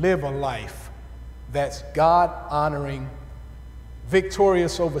live a life that's God-honoring,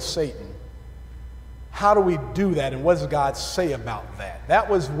 victorious over Satan? How do we do that, and what does God say about that? That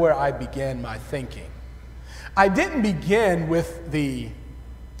was where I began my thinking. I didn't begin with the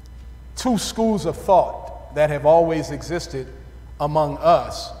two schools of thought that have always existed among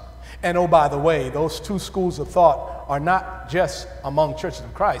us. And oh, by the way, those two schools of thought are not just among churches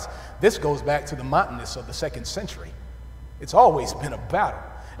of Christ. This goes back to the Montanists of the 2nd century. It's always been a battle.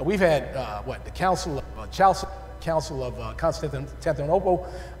 And we've had, the Council of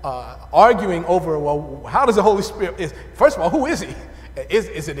Constantinople arguing over, well, how does the Holy Spirit, first of all, who is he?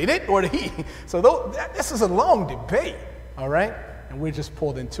 Is it it or the he? So this is a long debate, all right? And we're just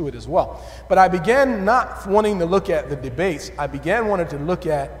pulled into it as well. But I began not wanting to look at the debates. I began wanting to look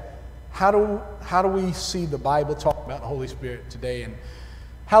at how do we see the Bible talk about the Holy Spirit today, and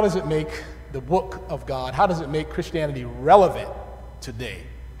how does it make the book of God, how does it make Christianity relevant today?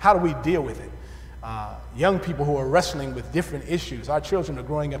 How do we deal with it? Young people who are wrestling with different issues. Our children are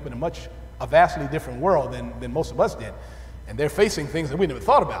growing up in a vastly different world than most of us did. And they're facing things that we never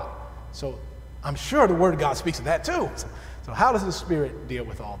thought about. So I'm sure the Word of God speaks to that too. So how does the Spirit deal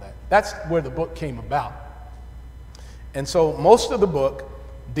with all that? That's where the book came about. And so most of the book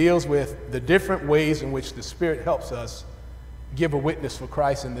deals with the different ways in which the Spirit helps us give a witness for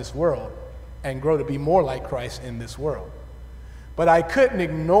Christ in this world and grow to be more like Christ in this world. But I couldn't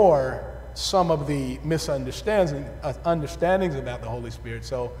ignore some of the understandings about the Holy Spirit,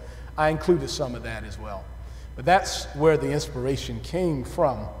 so I included some of that as well. But that's where the inspiration came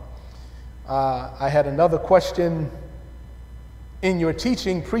from. I had another question. In your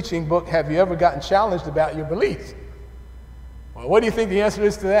teaching, preaching book, have you ever gotten challenged about your beliefs? Well, what do you think the answer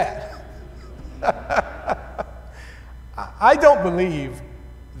is to that? I don't believe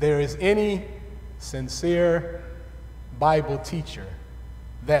there is any sincere Bible teacher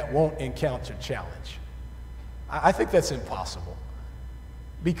that won't encounter challenge. I think that's impossible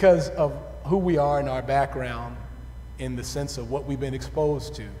because of who we are in our background, in the sense of what we've been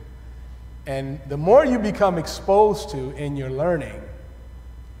exposed to. And the more you become exposed to in your learning,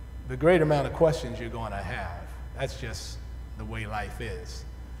 the greater amount of questions you're going to have. That's just the way life is.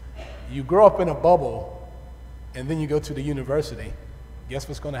 You grow up in a bubble, and then you go to the university, guess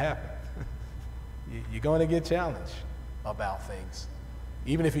what's going to happen? You're going to get challenged about things.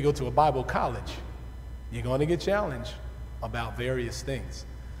 Even if you go to a Bible college, you're going to get challenged about various things.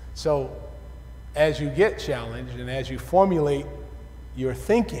 So as you get challenged and as you formulate your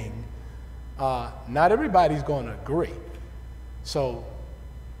thinking, not everybody's going to agree. So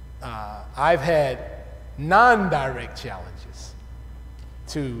I've had non-direct challenges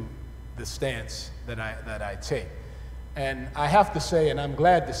to the stance that I take. And I have to say, and I'm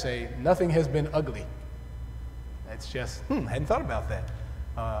glad to say, nothing has been ugly. It's just, hadn't thought about that.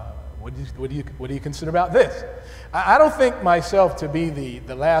 What do you consider about this? I don't think myself to be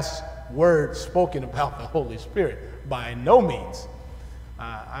the last word spoken about the Holy Spirit, by no means.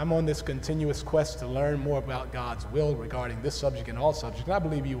 I'm on this continuous quest to learn more about God's will regarding this subject and all subjects, and I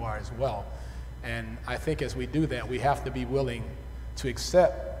believe you are as well. And I think as we do that, we have to be willing to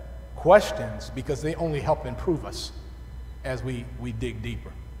accept questions because they only help improve us as we dig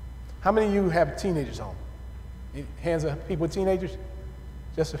deeper. How many of you have teenagers home? Hands up, people with teenagers?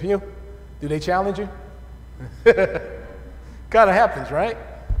 Just a few? Do they challenge you? Kind of happens, right?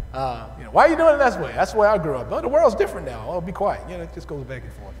 Why are you doing it that way? That's the way I grew up. Oh, the world's different now. Oh, be quiet. It just goes back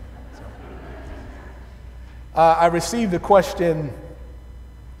and forth. So. I received a question,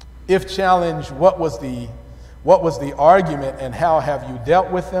 if challenged, what was the argument and how have you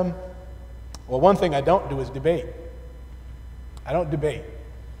dealt with them? Well, one thing I don't do is debate. I don't debate.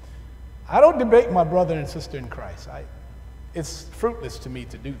 I don't debate my brother and sister in Christ. It's fruitless to me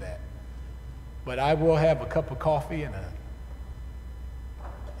to do that. But I will have a cup of coffee and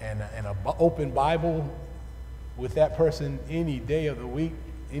an open Bible with that person any day of the week,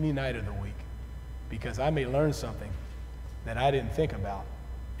 any night of the week, because I may learn something that I didn't think about,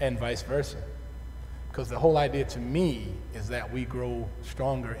 and vice versa. Because the whole idea to me is that we grow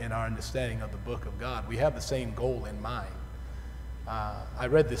stronger in our understanding of the book of God. We have the same goal in mind. I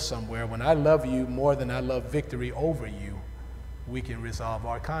read this somewhere. When I love you more than I love victory over you, we can resolve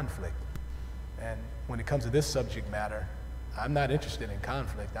our conflict. And when it comes to this subject matter, I'm not interested in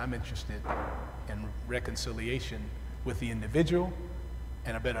conflict. I'm interested in reconciliation with the individual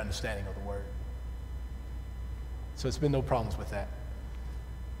and a better understanding of the word. So it's been no problems with that.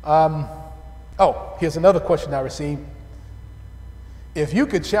 Here's another question I received. If you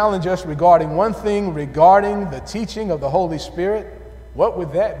could challenge us regarding one thing regarding the teaching of the Holy Spirit, what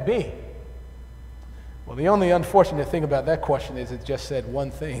would that be? Well, the only unfortunate thing about that question is it just said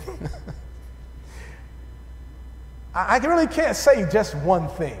one thing. I really can't say just one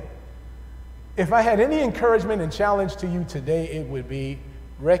thing. If I had any encouragement and challenge to you today, it would be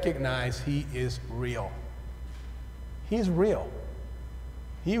recognize He is real. He's real.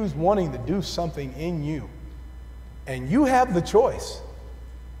 He was wanting to do something in you. And you have the choice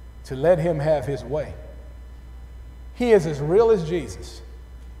to let Him have His way. He is as real as Jesus.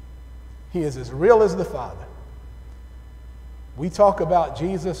 He is as real as the Father. We talk about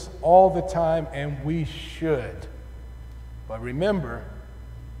Jesus all the time, and we should. But remember,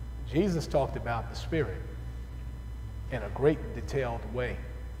 Jesus talked about the Spirit in a great detailed way.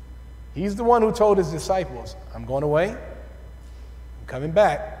 He's the one who told His disciples, I'm going away, I'm coming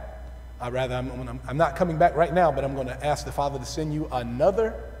back. I'm not coming back right now, but I'm going to ask the Father to send you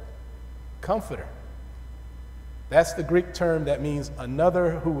another comforter. That's the Greek term that means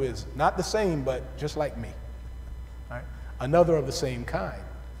another who is not the same, but just like me. All right? Another of the same kind.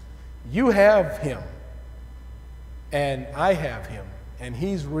 You have Him, and I have Him, and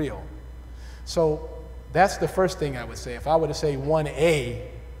He's real. So that's the first thing I would say. If I were to say 1A,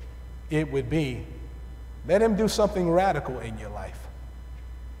 it would be, let Him do something radical in your life.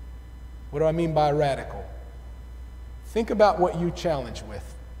 What do I mean by radical? Think about what you challenge with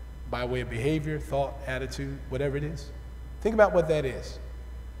by way of behavior, thought, attitude, whatever it is. Think about what that is.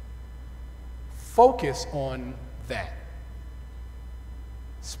 Focus on that.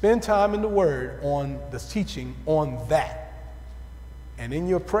 Spend time in the Word on the teaching on that. And in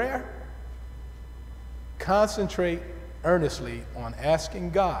your prayer, concentrate earnestly on asking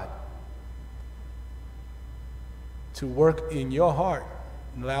God to work in your heart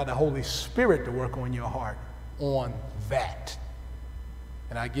and allow the Holy Spirit to work on your heart on that.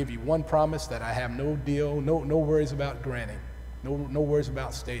 And I give you one promise that I have no worries about granting, no worries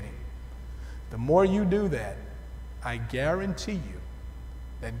about stating. The more you do that, I guarantee you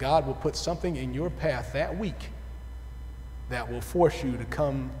that God will put something in your path that week that will force you to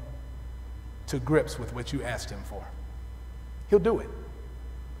come to grips with what you asked Him for. He'll do it.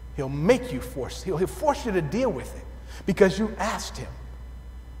 He'll make you force, he'll force you to deal with it because you asked Him.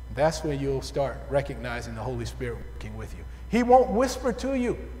 That's when you'll start recognizing the Holy Spirit working with you. He won't whisper to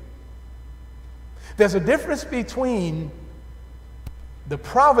you. There's a difference between the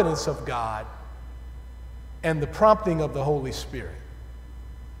providence of God and the prompting of the Holy Spirit.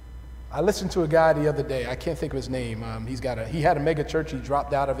 I listened to a guy the other day. I can't think of his name. He had a mega church. He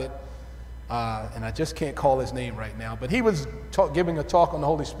dropped out of it. And I just can't call his name right now. But he was giving a talk on the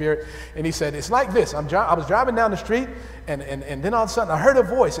Holy Spirit. And he said, it's like this. I was driving down the street. And then all of a sudden I heard a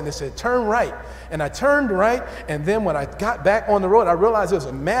voice. And it said, turn right. And I turned right. And then when I got back on the road, I realized there was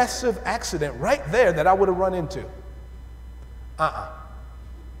a massive accident right there that I would have run into.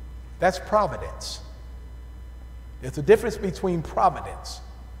 That's providence. There's a difference between providence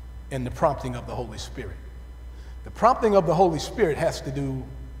and the prompting of the Holy Spirit. The prompting of the Holy Spirit has to do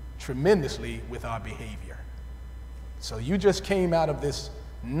tremendously with our behavior. So you just came out of this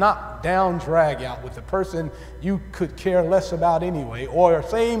knockdown drag out with the person you could care less about anyway, or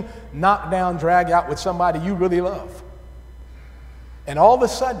same knockdown drag out with somebody you really love. And all of a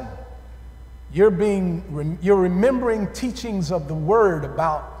sudden, you're remembering teachings of the Word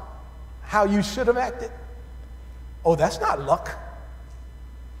about how you should have acted. Oh, that's not luck.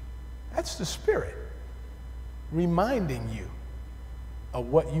 That's the Spirit reminding you of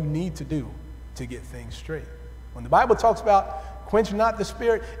what you need to do to get things straight. When the Bible talks about quench not the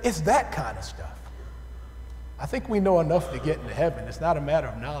Spirit, it's that kind of stuff. I think we know enough to get into heaven. It's not a matter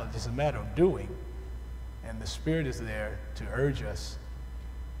of knowledge, it's a matter of doing. And the Spirit is there to urge us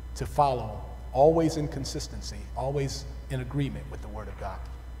to follow, always in consistency, always in agreement with the Word of God.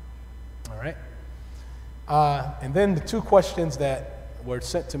 All right? And then the two questions that were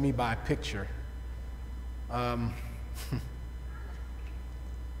sent to me by picture.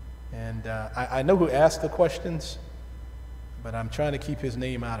 And I know who asked the questions, but I'm trying to keep his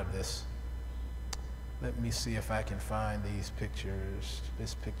name out of this. Let me see if I can find these pictures.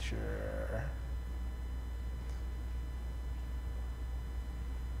 This picture.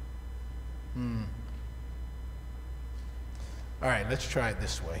 All right, let's try it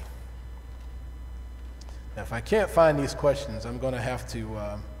this way. Now, if I can't find these questions, I'm going to have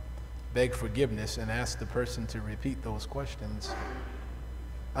to beg forgiveness and ask the person to repeat those questions.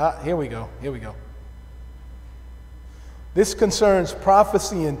 Here we go. Here we go. This concerns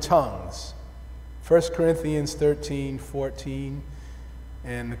prophecy in tongues. 1 Corinthians 13:14.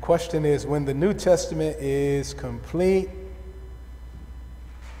 And the question is, when the New Testament is complete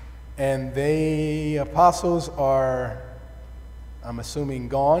and the apostles are, I'm assuming,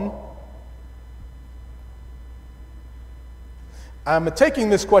 gone. I'm taking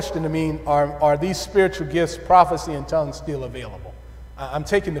this question to mean, are these spiritual gifts, prophecy and tongues, still available? I'm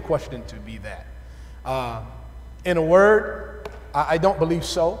taking the question to be that. In a word, I don't believe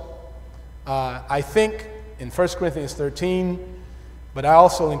so. I think in 1 Corinthians 13, but I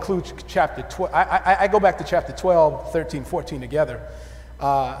also include chapter 12. I go back to chapter 12, 13, 14 together.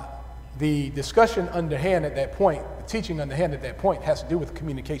 The discussion underhand at that point, the teaching underhand at that point, has to do with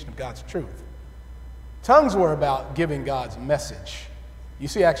communication of God's truth. Tongues were about giving God's message. You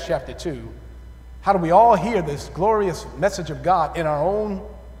see Acts chapter 2. How do we all hear this glorious message of God in our own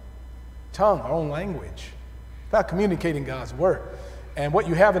tongue, our own language? About communicating God's word. And what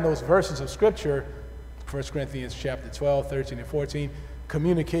you have in those verses of Scripture, 1 Corinthians chapter 12, 13, and 14,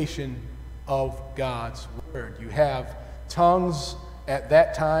 communication of God's word. You have tongues at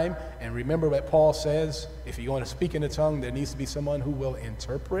that time, and remember what Paul says, if you're going to speak in a tongue, there needs to be someone who will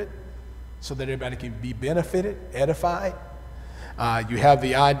interpret so that everybody can be benefited, edified. You have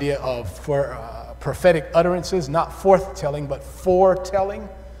the idea of prophetic utterances, not forth-telling, but foretelling.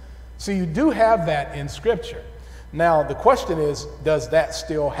 So you do have that in Scripture. Now, the question is, does that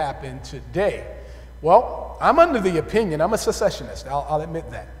still happen today? Well, I'm under the opinion, I'm a cessationist, I'll admit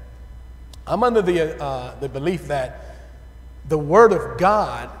that. I'm under the belief that the Word of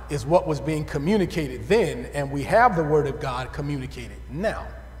God is what was being communicated then, and we have the Word of God communicated now.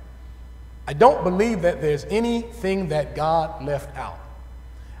 I don't believe that there's anything that God left out.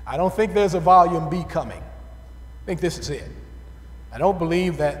 I don't think there's a volume B coming. I think this is it. I don't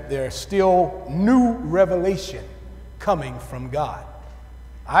believe that there's still new revelation coming from God.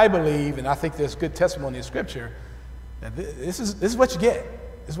 I believe, and I think there's good testimony in Scripture, that this is what you get.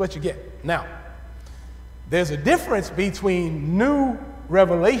 This is what you get. Now, there's a difference between new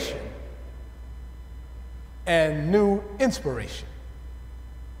revelation and new inspiration.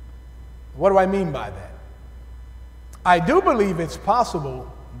 What do I mean by that? I do believe it's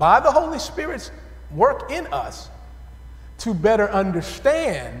possible, by the Holy Spirit's work in us, to better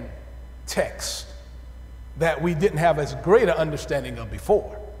understand text that we didn't have as great an understanding of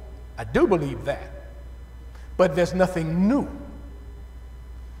before. I do believe that. But there's nothing new.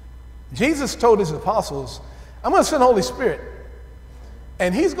 Jesus told his apostles, I'm going to send the Holy Spirit,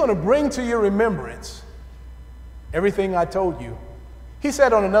 and he's going to bring to your remembrance everything I told you. He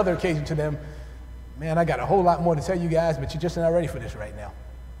said on another occasion to them, man, I got a whole lot more to tell you guys, but you're just not ready for this right now.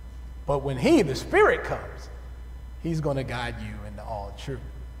 But when he, the Spirit, comes, he's going to guide you into all truth.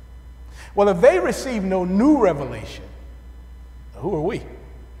 Well, if they receive no new revelation, who are we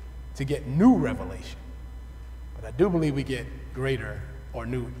to get new revelation? But I do believe we get greater or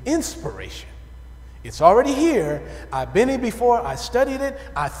new inspiration. It's already here. I've been here before. I studied it.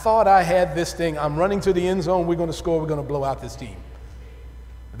 I thought I had this thing. I'm running to the end zone. We're going to score. We're going to blow out this team.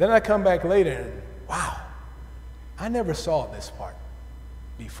 But then I come back later and, wow, I never saw this part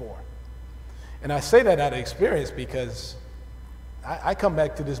before. And I say that out of experience because I come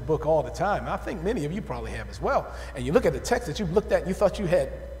back to this book all the time. I think many of you probably have as well. And you look at the text that you've looked at, you thought you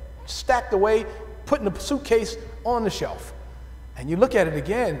had stacked away, put in a suitcase on the shelf. And you look at it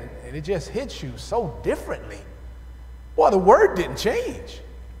again, and it just hits you so differently. Boy, the word didn't change.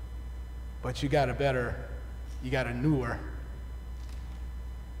 But you got a newer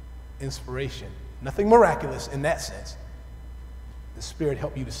inspiration. Nothing miraculous in that sense. The Spirit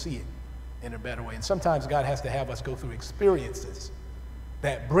helped you to see it in a better way. And sometimes God has to have us go through experiences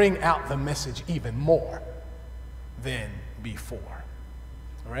that bring out the message even more than before.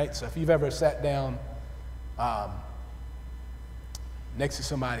 All right? So if you've ever sat down next to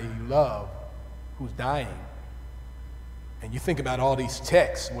somebody you love who's dying, and you think about all these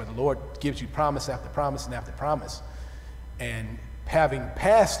texts where the Lord gives you promise after promise and after promise, and having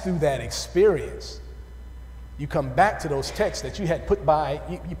passed through that experience, you come back to those texts that you had put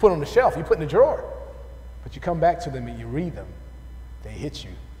you put on the shelf, you put in the drawer, but you come back to them and you read them. They hit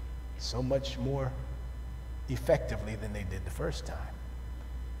you so much more effectively than they did the first time.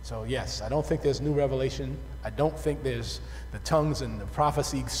 So yes, I don't think there's new revelation. I don't think there's the tongues and the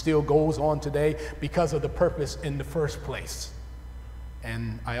prophecy still goes on today because of the purpose in the first place.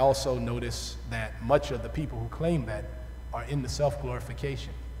 And I also notice that much of the people who claim that are in the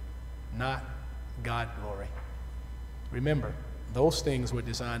self-glorification, not God glory. Remember, those things were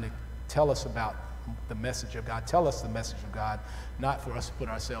designed to tell us about the message of God, tell us the message of God, not for us to put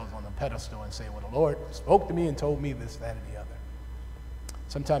ourselves on a pedestal and say, well, the Lord spoke to me and told me this, that, and the other.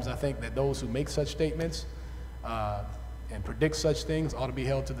 Sometimes I think that those who make such statements and predict such things ought to be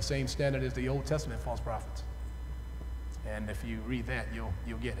held to the same standard as the Old Testament false prophets. And if you read that, you'll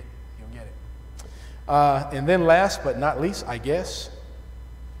get it. You'll get it. And then last but not least, I guess,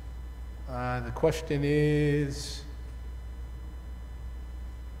 the question is,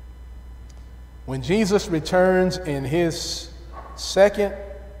 when Jesus returns in his second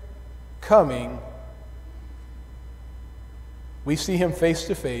coming, we see him face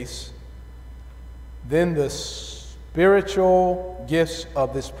to face, then the spiritual gifts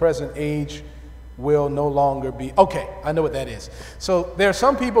of this present age will no longer be. Okay, I know what that is. So there are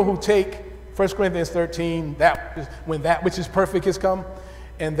some people who take 1 Corinthians 13, when that which is perfect has come,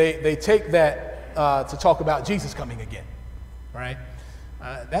 and they take that to talk about Jesus coming again, right?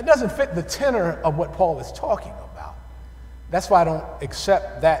 That doesn't fit the tenor of what Paul is talking about. That's why I don't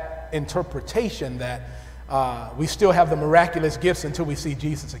accept that interpretation that we still have the miraculous gifts until we see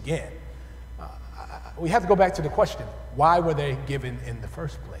Jesus again. We have to go back to the question, why were they given in the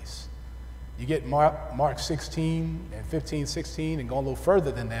first place? You get Mark 16 and 15, 16, and go a little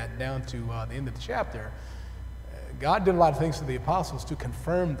further than that down to the end of the chapter. God did a lot of things to the apostles to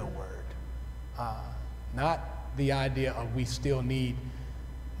confirm the word, not the idea of we still need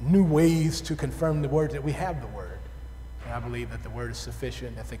new ways to confirm the word, that we have the word. And I believe that the word is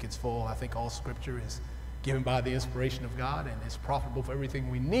sufficient. I think it's full. I think all scripture is given by the inspiration of God and is profitable for everything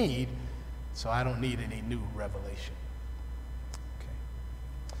we need, so I don't need any new revelation. Okay.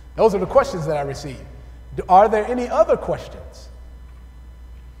 Those are the questions that I received. Are there any other questions?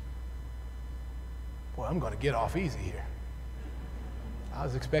 Boy, I'm going to get off easy here. I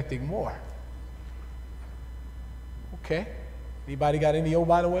was expecting more. Okay. Anybody got any oh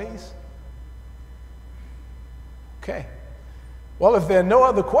by the ways? Okay. Well, if there are no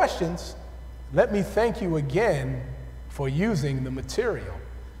other questions, let me thank you again for using the material.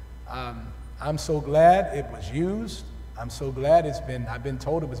 I'm so glad it was used. I'm so glad I've been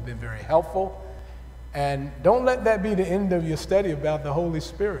told it's been very helpful. And don't let that be the end of your study about the Holy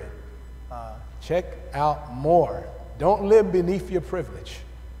Spirit. Check out more. Don't live beneath your privilege.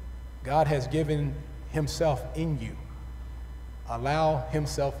 God has given himself in you. Allow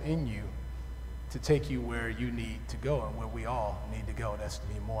himself in you to take you where you need to go and where we all need to go. That's to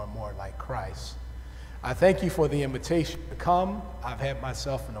be more and more like Christ. I thank you for the invitation to come. I've had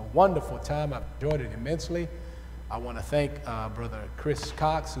myself a wonderful time. I've enjoyed it immensely. I want to thank Brother Chris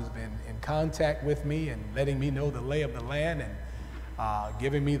Cox, who's been in contact with me and letting me know the lay of the land and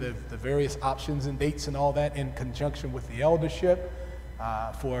giving me the various options and dates and all that in conjunction with the eldership.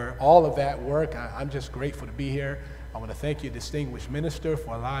 For all of that work, I'm just grateful to be here. I want to thank you, distinguished minister,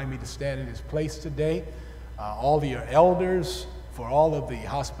 for allowing me to stand in this place today. All of your elders for all of the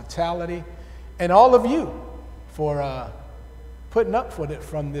hospitality, and all of you for putting up with it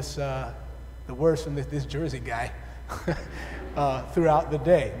from this, the words from this Jersey guy throughout the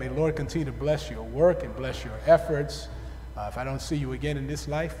day. May the Lord continue to bless your work and bless your efforts. If I don't see you again in this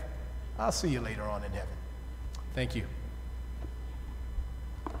life, I'll see you later on in heaven. Thank you.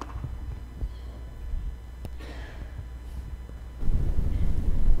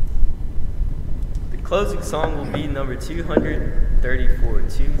 Closing song will be number 234,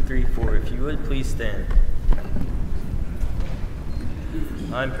 234. If you would, please stand.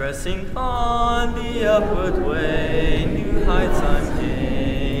 I'm pressing on the upward way, new heights I'm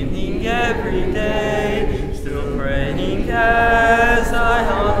gaining every day, still praying as I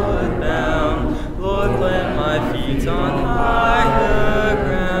onward bound. Lord, plant my feet on higher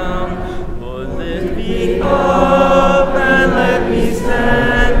ground. Lord, lift me up and let me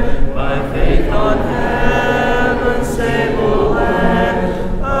stand by faith on heaven's stable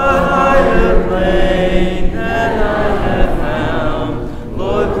land, a higher plane than I have found.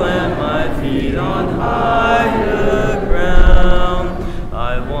 Lord, plant my feet on higher ground.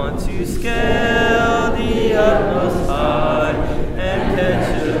 I want to scale the utmost high and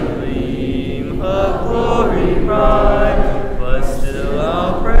catch a gleam of glory bright, but still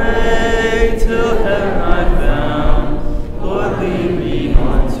I'll pray till heaven I found. Lord, lead me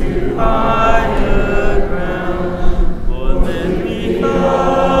on to higher ground. Lord, lift me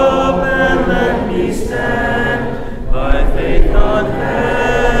up and let me stand by faith on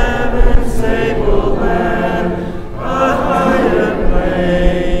heaven.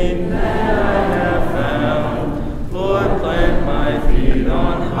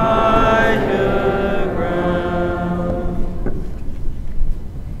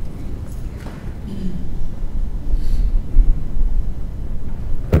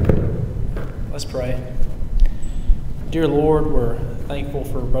 Let's pray. Dear Lord, we're thankful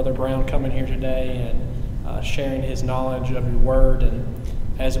for Brother Brown coming here today and sharing his knowledge of your word. And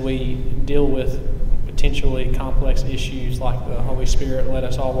as we deal with potentially complex issues like the Holy Spirit, let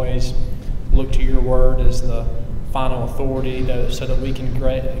us always look to your word as the final authority so that we can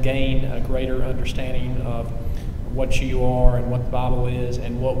gain a greater understanding of what you are and what the Bible is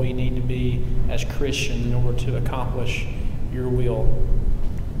and what we need to be as Christians in order to accomplish your will.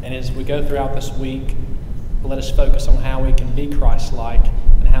 And as we go throughout this week, let us focus on how we can be Christ-like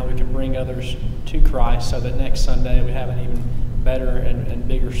and how we can bring others to Christ so that next Sunday we have an even better and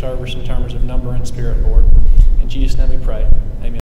bigger service in terms of number and spirit, Lord. In Jesus' name we pray.